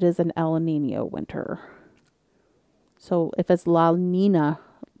it is an El Nino winter. So if it's La Nina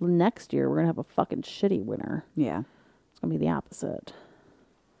next year, we're going to have a fucking shitty winter. Yeah. It's going to be the opposite.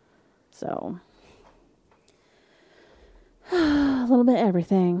 So a little bit of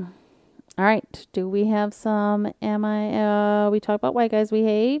everything. All right. Do we have some, we talked about white guys we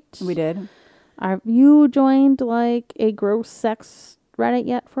hate. We did. Have you joined like a gross sex Reddit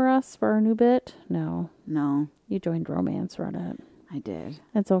yet for us for our new bit? No. No, You joined romance Reddit. I did.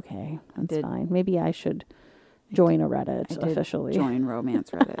 It's okay. That's did. fine. Maybe I should join a Reddit I did officially. join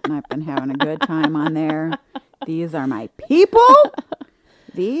Romance Reddit, and I've been having a good time on there. These are my people.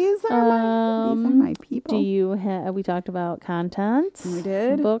 These are my people. Do you have? We talked about content. We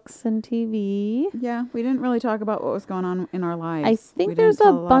did. Books and TV. Yeah, we didn't really talk about what was going on in our lives. I We think didn't there's a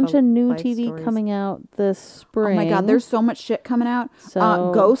tell lot bunch of new life TV stories. coming out this Oh spring. my God, there's so much shit coming out.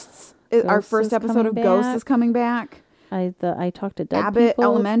 So, Ghosts. Our Ghosts first is episode of coming Ghosts back. is coming back. I talked to dead Abbott people.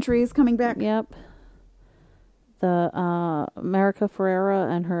 Elementary is coming back. Yep. The America Ferrera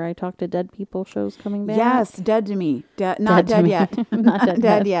and her I Talk to Dead People shows coming back. Yes, Dead to Me. Not Dead to dead Me. yet. Not dead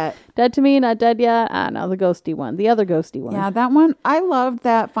dead yet. yet. Dead to Me, not dead yet. No, the ghosty one. The other ghosty one. Yeah, that one. I loved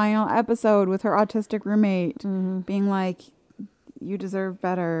that final episode with her autistic roommate being like, "You deserve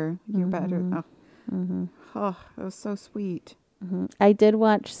better. You're better." Oh, it was so sweet. I did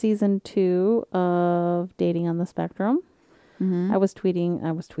watch season 2 of Dating on the Spectrum. I was tweeting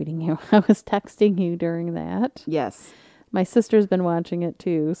you. I was texting you during that. Yes. My sister's been watching it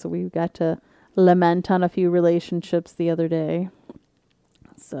too, so we got to lament on a few relationships the other day.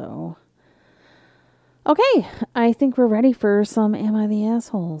 So, Okay, I think we're ready for some Am I the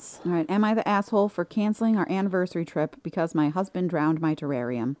Assholes? All right. Am I the asshole for canceling our anniversary trip because my husband drowned my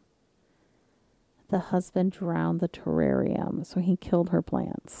terrarium? The husband drowned the terrarium, so he killed her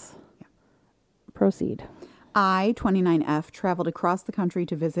plants. Yeah. Proceed. I, 29F, traveled across the country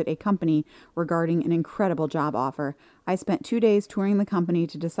to visit a company regarding an incredible job offer. I spent 2 days touring the company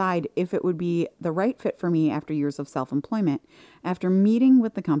to decide if it would be the right fit for me after years of self-employment. After meeting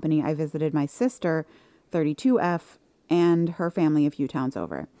with the company, I visited my sister, 32F, and her family a few towns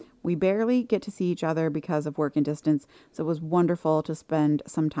over. We barely get to see each other because of work and distance, so it was wonderful to spend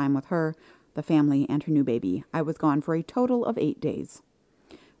some time with her, the family, and her new baby. I was gone for a total of 8 days.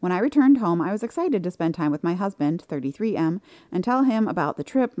 When I returned home, I was excited to spend time with my husband, 33M, and tell him about the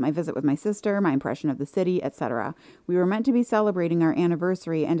trip, my visit with my sister, my impression of the city, etc. We were meant to be celebrating our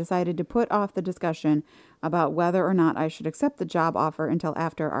anniversary and decided to put off the discussion about whether or not I should accept the job offer until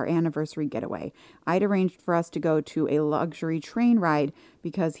after our anniversary getaway. I'd arranged for us to go to a luxury train ride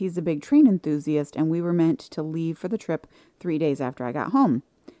because he's a big train enthusiast, and we were meant to leave for the trip 3 days after I got home.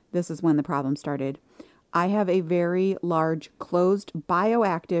 This is when the problem started. I have a very large, closed,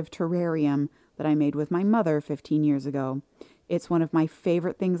 bioactive terrarium that I made with my mother 15 years ago. It's one of my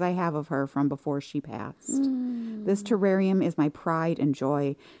favorite things I have of her from before she passed. This terrarium is my pride and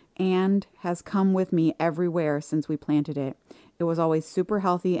joy and has come with me everywhere since we planted it. It was always super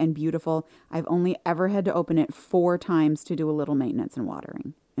healthy and beautiful. I've only ever had to open it 4 times to do a little maintenance and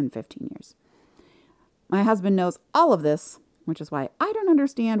watering in 15 years. My husband knows all of this, which is why I don't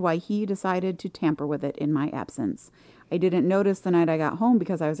understand why he decided to tamper with it in my absence. I didn't notice the night I got home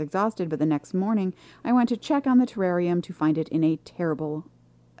because I was exhausted, but the next morning I went to check on the terrarium to find it in a terrible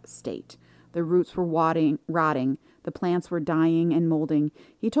state. The roots were rotting. The plants were dying and molding.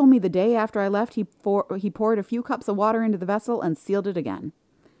 He told me the day after I left, he poured a few cups of water into the vessel and sealed it again.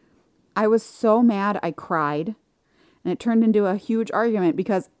 I was so mad I cried. And it turned into a huge argument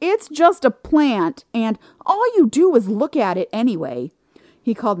because it's just a plant and all you do is look at it anyway.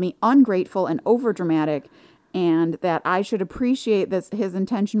 He called me ungrateful and overdramatic and that I should appreciate this. His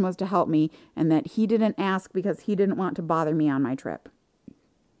intention was to help me and that he didn't ask because he didn't want to bother me on my trip.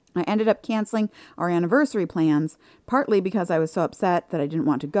 I ended up canceling our anniversary plans, partly because I was so upset that I didn't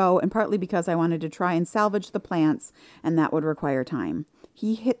want to go and partly because I wanted to try and salvage the plants and that would require time.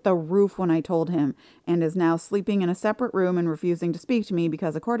 He hit the roof when I told him and is now sleeping in a separate room and refusing to speak to me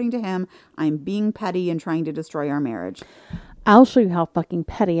because, according to him, I'm being petty and trying to destroy our marriage. I'll show you how fucking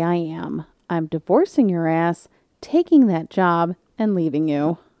petty I am. I'm divorcing your ass, taking that job, and leaving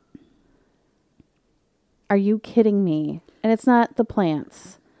you. Are you kidding me? And it's not the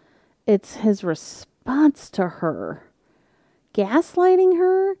plants. It's his response to her. Gaslighting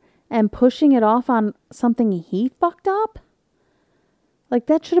her and pushing it off on something he fucked up? Like,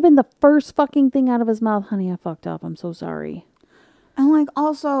 that should have been the first fucking thing out of his mouth. Honey, I fucked up. I'm so sorry. And, like,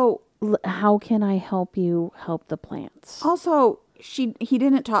 also... How can I help you help the plants? Also, he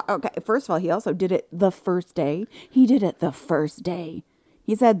didn't talk... Okay, first of all, he also did it the first day. He did it the first day.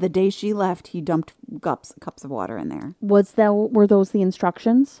 He said the day she left, he dumped cups of water in there. Were those the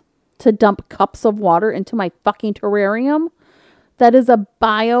instructions? To dump cups of water into my fucking terrarium? That is a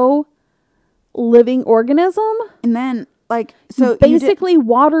living organism? And then... Like, so basically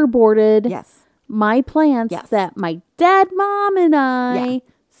waterboarded yes. my plants that my dead mom and I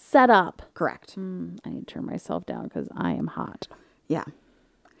set up. Correct. I need to turn myself down because I am hot. Yeah.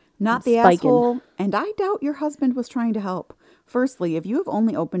 Not the asshole. And I doubt your husband was trying to help. Firstly, if you have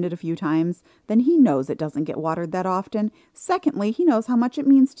only opened it a few times, then he knows it doesn't get watered that often. Secondly, he knows how much it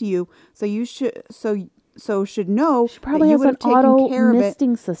means to you. So you should should know she probably that you has would have taken care of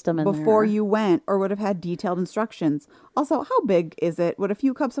misting system in before there. You went or would have had detailed instructions. Also, how big is it? Would a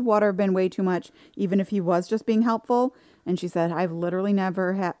few cups of water have been way too much, even if he was just being helpful? And she said, I've literally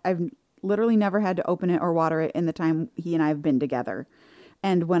never had to open it or water it in the time he and I have been together.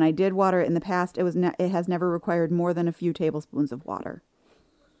 And when I did water it in the past, it has never required more than a few tablespoons of water.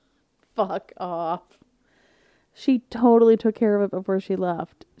 Fuck off. She totally took care of it before she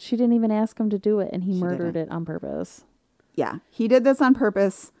left. She didn't even ask him to do it, and he murdered it on purpose. Yeah, he did this on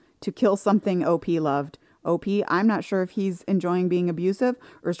purpose to kill something OP loved. OP, I'm not sure if he's enjoying being abusive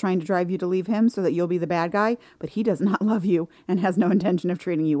or is trying to drive you to leave him so that you'll be the bad guy, but he does not love you and has no intention of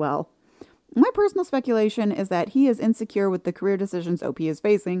treating you well. My personal speculation is that he is insecure with the career decisions OP is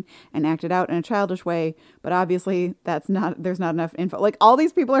facing and acted out in a childish way, but obviously there's not enough info. Like, all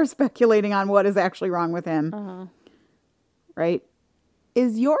these people are speculating on what is actually wrong with him. Uh-huh. Right?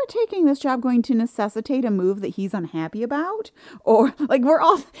 Is your taking this job going to necessitate a move that he's unhappy about? Or, like,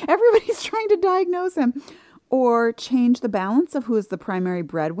 everybody's trying to diagnose him. Or change the balance of who is the primary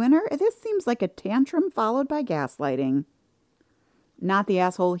breadwinner. This seems like a tantrum followed by gaslighting. Not the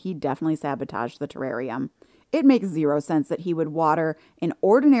asshole, he definitely sabotaged the terrarium. It makes zero sense that he would water an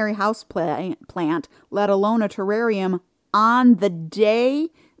ordinary house plant, let alone a terrarium, on the day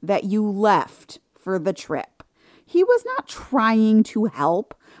that you left for the trip. He was not trying to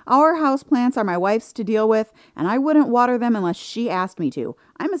help. Our houseplants are my wife's to deal with, and I wouldn't water them unless she asked me to.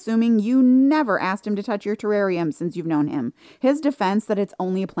 I'm assuming you never asked him to touch your terrarium since you've known him. His defense that it's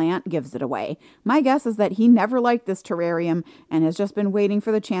only a plant gives it away. My guess is that he never liked this terrarium and has just been waiting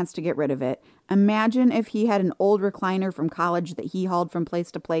for the chance to get rid of it. Imagine if he had an old recliner from college that he hauled from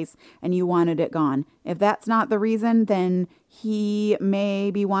place to place and you wanted it gone. If that's not the reason, then he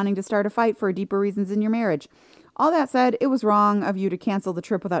may be wanting to start a fight for deeper reasons in your marriage. All that said, it was wrong of you to cancel the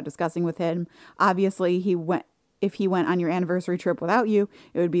trip without discussing with him. Obviously, if he went on your anniversary trip without you,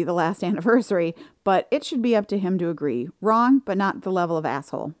 it would be the last anniversary, but it should be up to him to agree. Wrong, but not the level of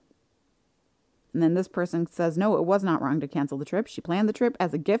asshole. And then this person says, no, it was not wrong to cancel the trip. She planned the trip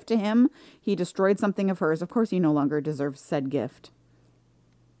as a gift to him. He destroyed something of hers. Of course, he no longer deserves said gift.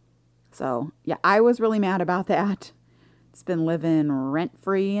 So, yeah, I was really mad about that. It's been living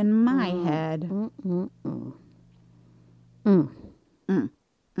rent-free in my head.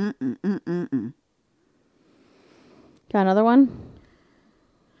 Got another one?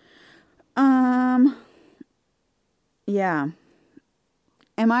 Yeah.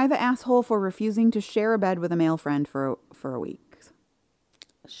 Am I the asshole for refusing to share a bed with a male friend for a week?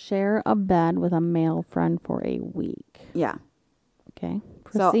 Share a bed with a male friend for a week. Yeah. Okay.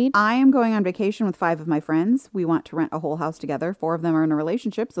 Proceed. So I am going on vacation with 5 of my friends. We want to rent a whole house together. 4 of them are in a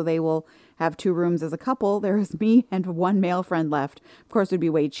relationship, so they will have 2 rooms as a couple. There is me and 1 male friend left. Of course, it would be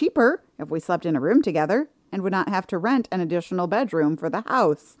way cheaper if we slept in a room together and would not have to rent an additional bedroom for the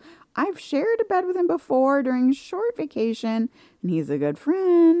house. I've shared a bed with him before during a short vacation, and he's a good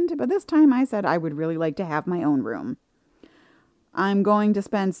friend. But this time I said I would really like to have my own room. I'm going to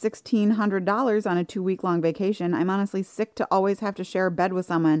spend $1,600 on a 2-week-long vacation. I'm honestly sick to always have to share a bed with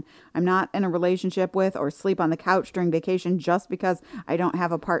someone I'm not in a relationship with or sleep on the couch during vacation just because I don't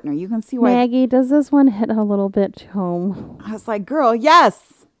have a partner. You can see why... Maggie, does this one hit a little bit home? I was like, girl,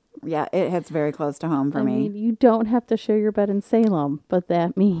 yes! Yeah, it hits very close to home for me. I mean, you don't have to share your bed in Salem, but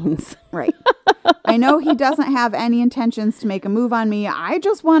that means... Right. I know he doesn't have any intentions to make a move on me. I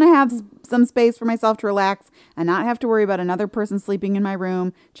just want to have some space for myself to relax and not have to worry about another person sleeping in my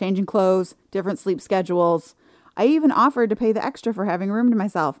room, changing clothes, different sleep schedules. I even offered to pay the extra for having a room to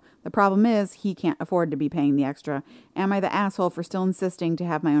myself. The problem is he can't afford to be paying the extra. Am I the asshole for still insisting to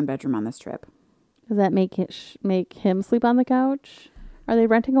have my own bedroom on this trip? Does that make him sleep on the couch? Are they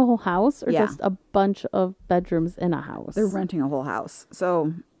renting a whole house or just a bunch of bedrooms in a house? They're renting a whole house.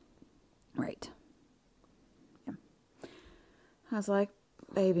 So, right. Yeah. I was like,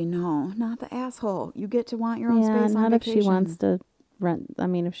 baby, no, not the asshole. You get to want your own space on vacation. Not if she wants to rent. I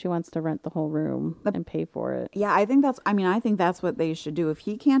mean, if she wants to rent the whole room and pay for it. Yeah, I think that's what they should do. If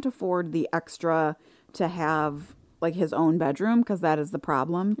he can't afford the extra to have like his own bedroom, because that is the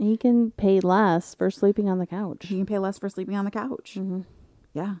problem. He can pay less for sleeping on the couch. He can pay less for sleeping on the couch. Mm-hmm.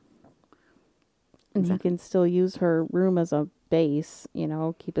 Yeah. And he can still use her room as a base,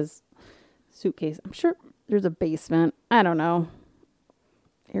 keep his suitcase. I'm sure there's a basement. I don't know.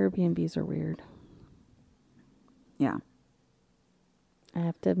 Airbnbs are weird. Yeah. I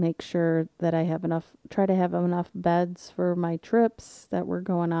have to make sure that I try to have enough beds for my trips that we're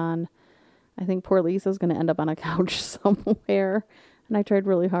going on. I think poor Lisa's going to end up on a couch somewhere. And I tried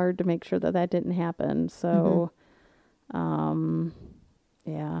really hard to make sure that didn't happen. So,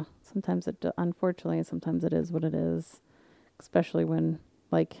 yeah, unfortunately, sometimes it is what it is. Especially when,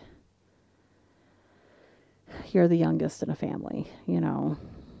 you're the youngest in a family, The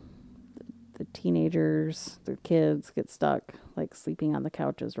teenagers, their kids get stuck, sleeping on the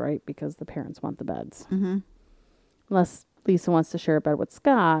couches, right? Because the parents want the beds. Mm-hmm. Unless Lisa wants to share a bed with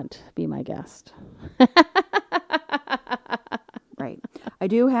Scott, be my guest. Right. I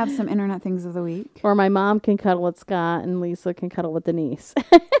do have some internet things of the week. Or my mom can cuddle with Scott and Lisa can cuddle with Denise.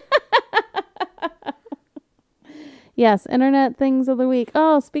 Yes, internet things of the week.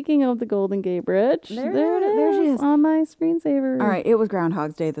 Oh, speaking of the Golden Gate Bridge, there it is. There she is on my screensaver. All right, it was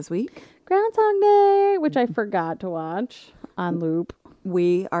Groundhog's Day this week. Groundhog Day, which I forgot to watch on loop.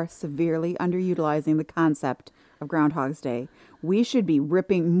 We are severely underutilizing the concept of Groundhog's Day. We should be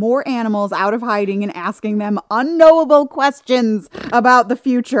ripping more animals out of hiding and asking them unknowable questions about the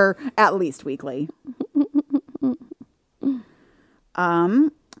future, at least weekly.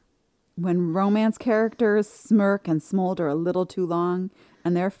 When romance characters smirk and smolder a little too long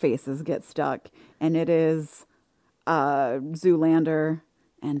and their faces get stuck. And it is Zoolander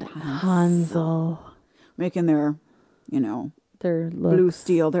and Hansel. making their, Their looks. blue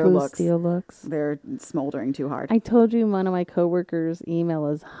steel looks. They're smoldering too hard. I told you one of my coworkers' email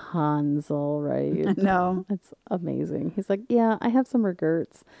is Hansel, right? No. It's amazing. He's like, yeah, I have some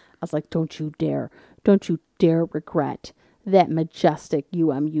regrets. I was like, don't you dare regret that majestic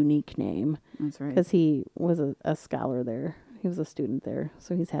unique name. That's right. Because he was a scholar there. He was a student there.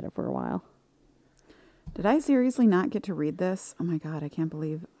 So he's had it for a while. Did I seriously not get to read this? Oh my God, I can't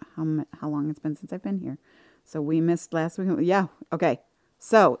believe how long it's been since I've been here. So we missed last week. Yeah, okay.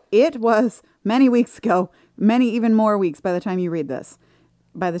 So it was many weeks ago, many even more weeks by the time you read this,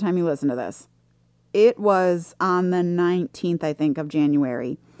 by the time you listen to this. It was on the 19th, I think, of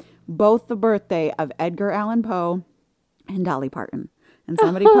January. Both the birthday of Edgar Allan Poe and Dolly Parton. And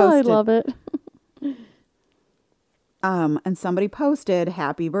somebody posted. I love it. And somebody posted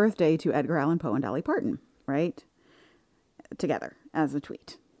happy birthday to Edgar Allan Poe and Dolly Parton, right? Together as a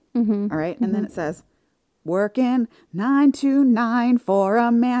tweet. Mm-hmm. All right. And then it says, working 9 to 9 for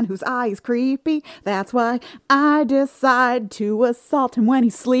a man whose eye is creepy. That's why I decide to assault him when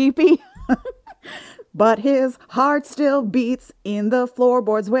he's sleepy. But his heart still beats in the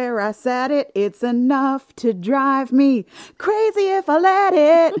floorboards where I sat it. It's enough to drive me crazy if I let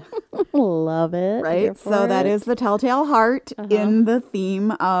it. Love it. Right? So that is the telltale heart in the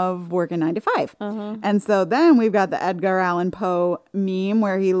theme of working 9 to 5. And so then we've got the Edgar Allan Poe meme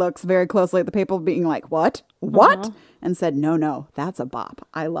where he looks very closely at the people being like, what? What? And said, no, that's a bop.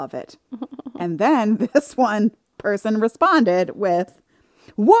 I love it. And then this one person responded with,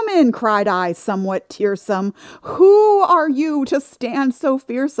 woman, cried I, somewhat tearsome, who are you to stand so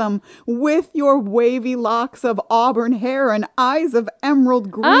fearsome with your wavy locks of auburn hair and eyes of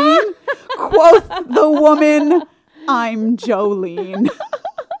emerald green? Quoth the woman, I'm Jolene.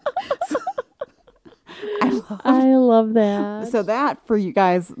 I love that. So that, for you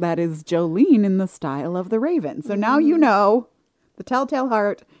guys, that is Jolene in the style of the Raven. So now you know the telltale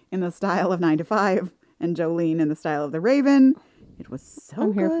heart in the style of 9 to 5 and Jolene in the style of the Raven. It was so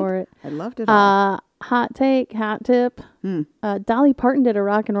I'm good. here for it. I loved it all. Hot take, hot tip. Dolly Parton did a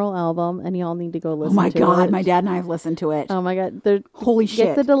rock and roll album, and y'all need to go listen to it. Oh my God, my dad and I have listened to it. Oh my God. Holy Get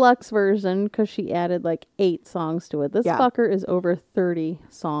shit. the deluxe version because she added like 8 songs to it. This Yeah. fucker is over 30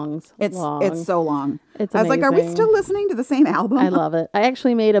 songs long. It's so long. It's I was like, are we amazing. still listening to the same album? I love it. I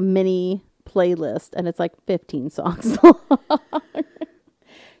actually made a mini playlist, and it's like 15 songs long.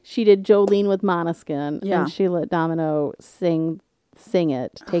 She did Jolene with Måneskin, Yeah. and she let Domino sing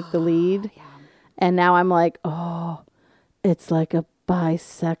it, take the lead. And now I'm like, oh, it's like a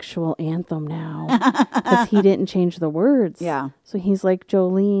bisexual anthem now. Because he didn't change the words. Yeah. So he's like,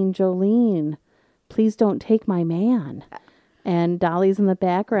 Jolene, please don't take my man. And Dolly's in the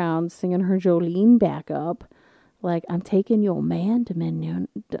background singing her Jolene backup. Like, I'm taking your man,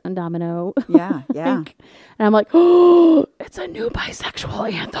 Domino. Yeah. And I'm like, oh, it's a new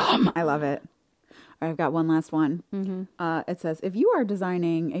bisexual anthem. I love it. All right, I've got one last one. It says, if you are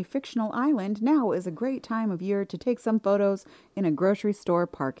designing a fictional island, now is a great time of year to take some photos in a grocery store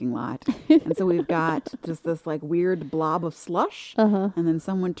parking lot. And so we've got just this like weird blob of slush. And then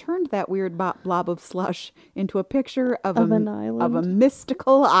someone turned that weird blob of slush into a picture of an island. of a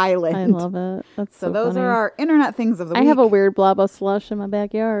mystical island. I love it. That's So so those funny. are our internet things of the week. I have a weird blob of slush in my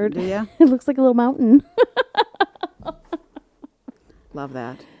backyard. Do ya? It looks like a little mountain. Love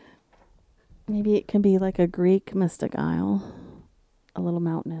that. Maybe it can be like a Greek mystic isle. A little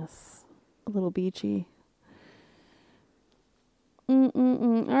mountainous. A little beachy. All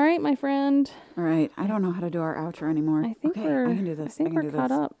right, my friend. All right. I don't know how to do our outro anymore. I think I we're can do this. I think can we're do caught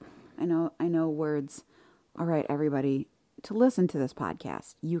this. up. I know words. All right, everybody. To listen to this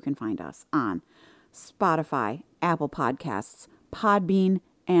podcast, you can find us on Spotify, Apple Podcasts, Podbean,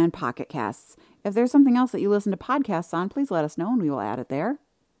 and Pocket Casts. If there's something else that you listen to podcasts on, please let us know and we will add it there.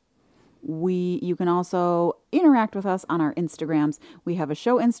 You can also interact with us on our Instagrams. We have a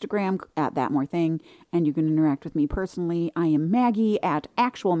show Instagram at That More Thing, and you can interact with me personally. I am Maggie at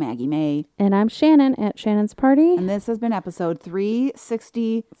Actual Maggie May. And I'm Shannon at Shannon's Party. And this has been episode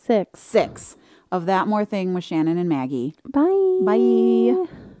 366 of That More Thing with Shannon and Maggie. Bye. Bye.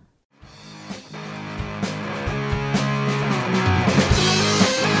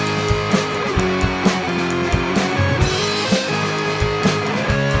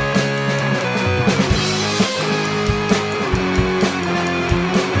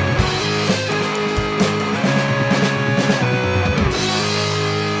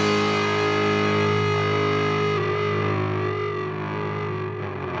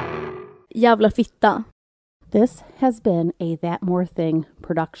 jävla fitta. This has been a That More Thing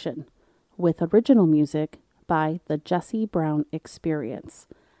production with original music by the Jesse Brown Experience.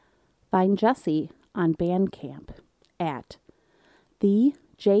 Find Jesse on Bandcamp at the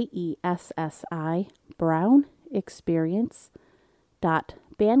JESSI Brown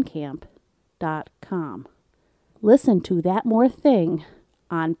Experience.bandcamp.com. Listen to That More Thing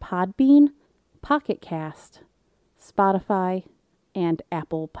on Podbean, Pocket Cast, Spotify, and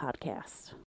Apple Podcasts.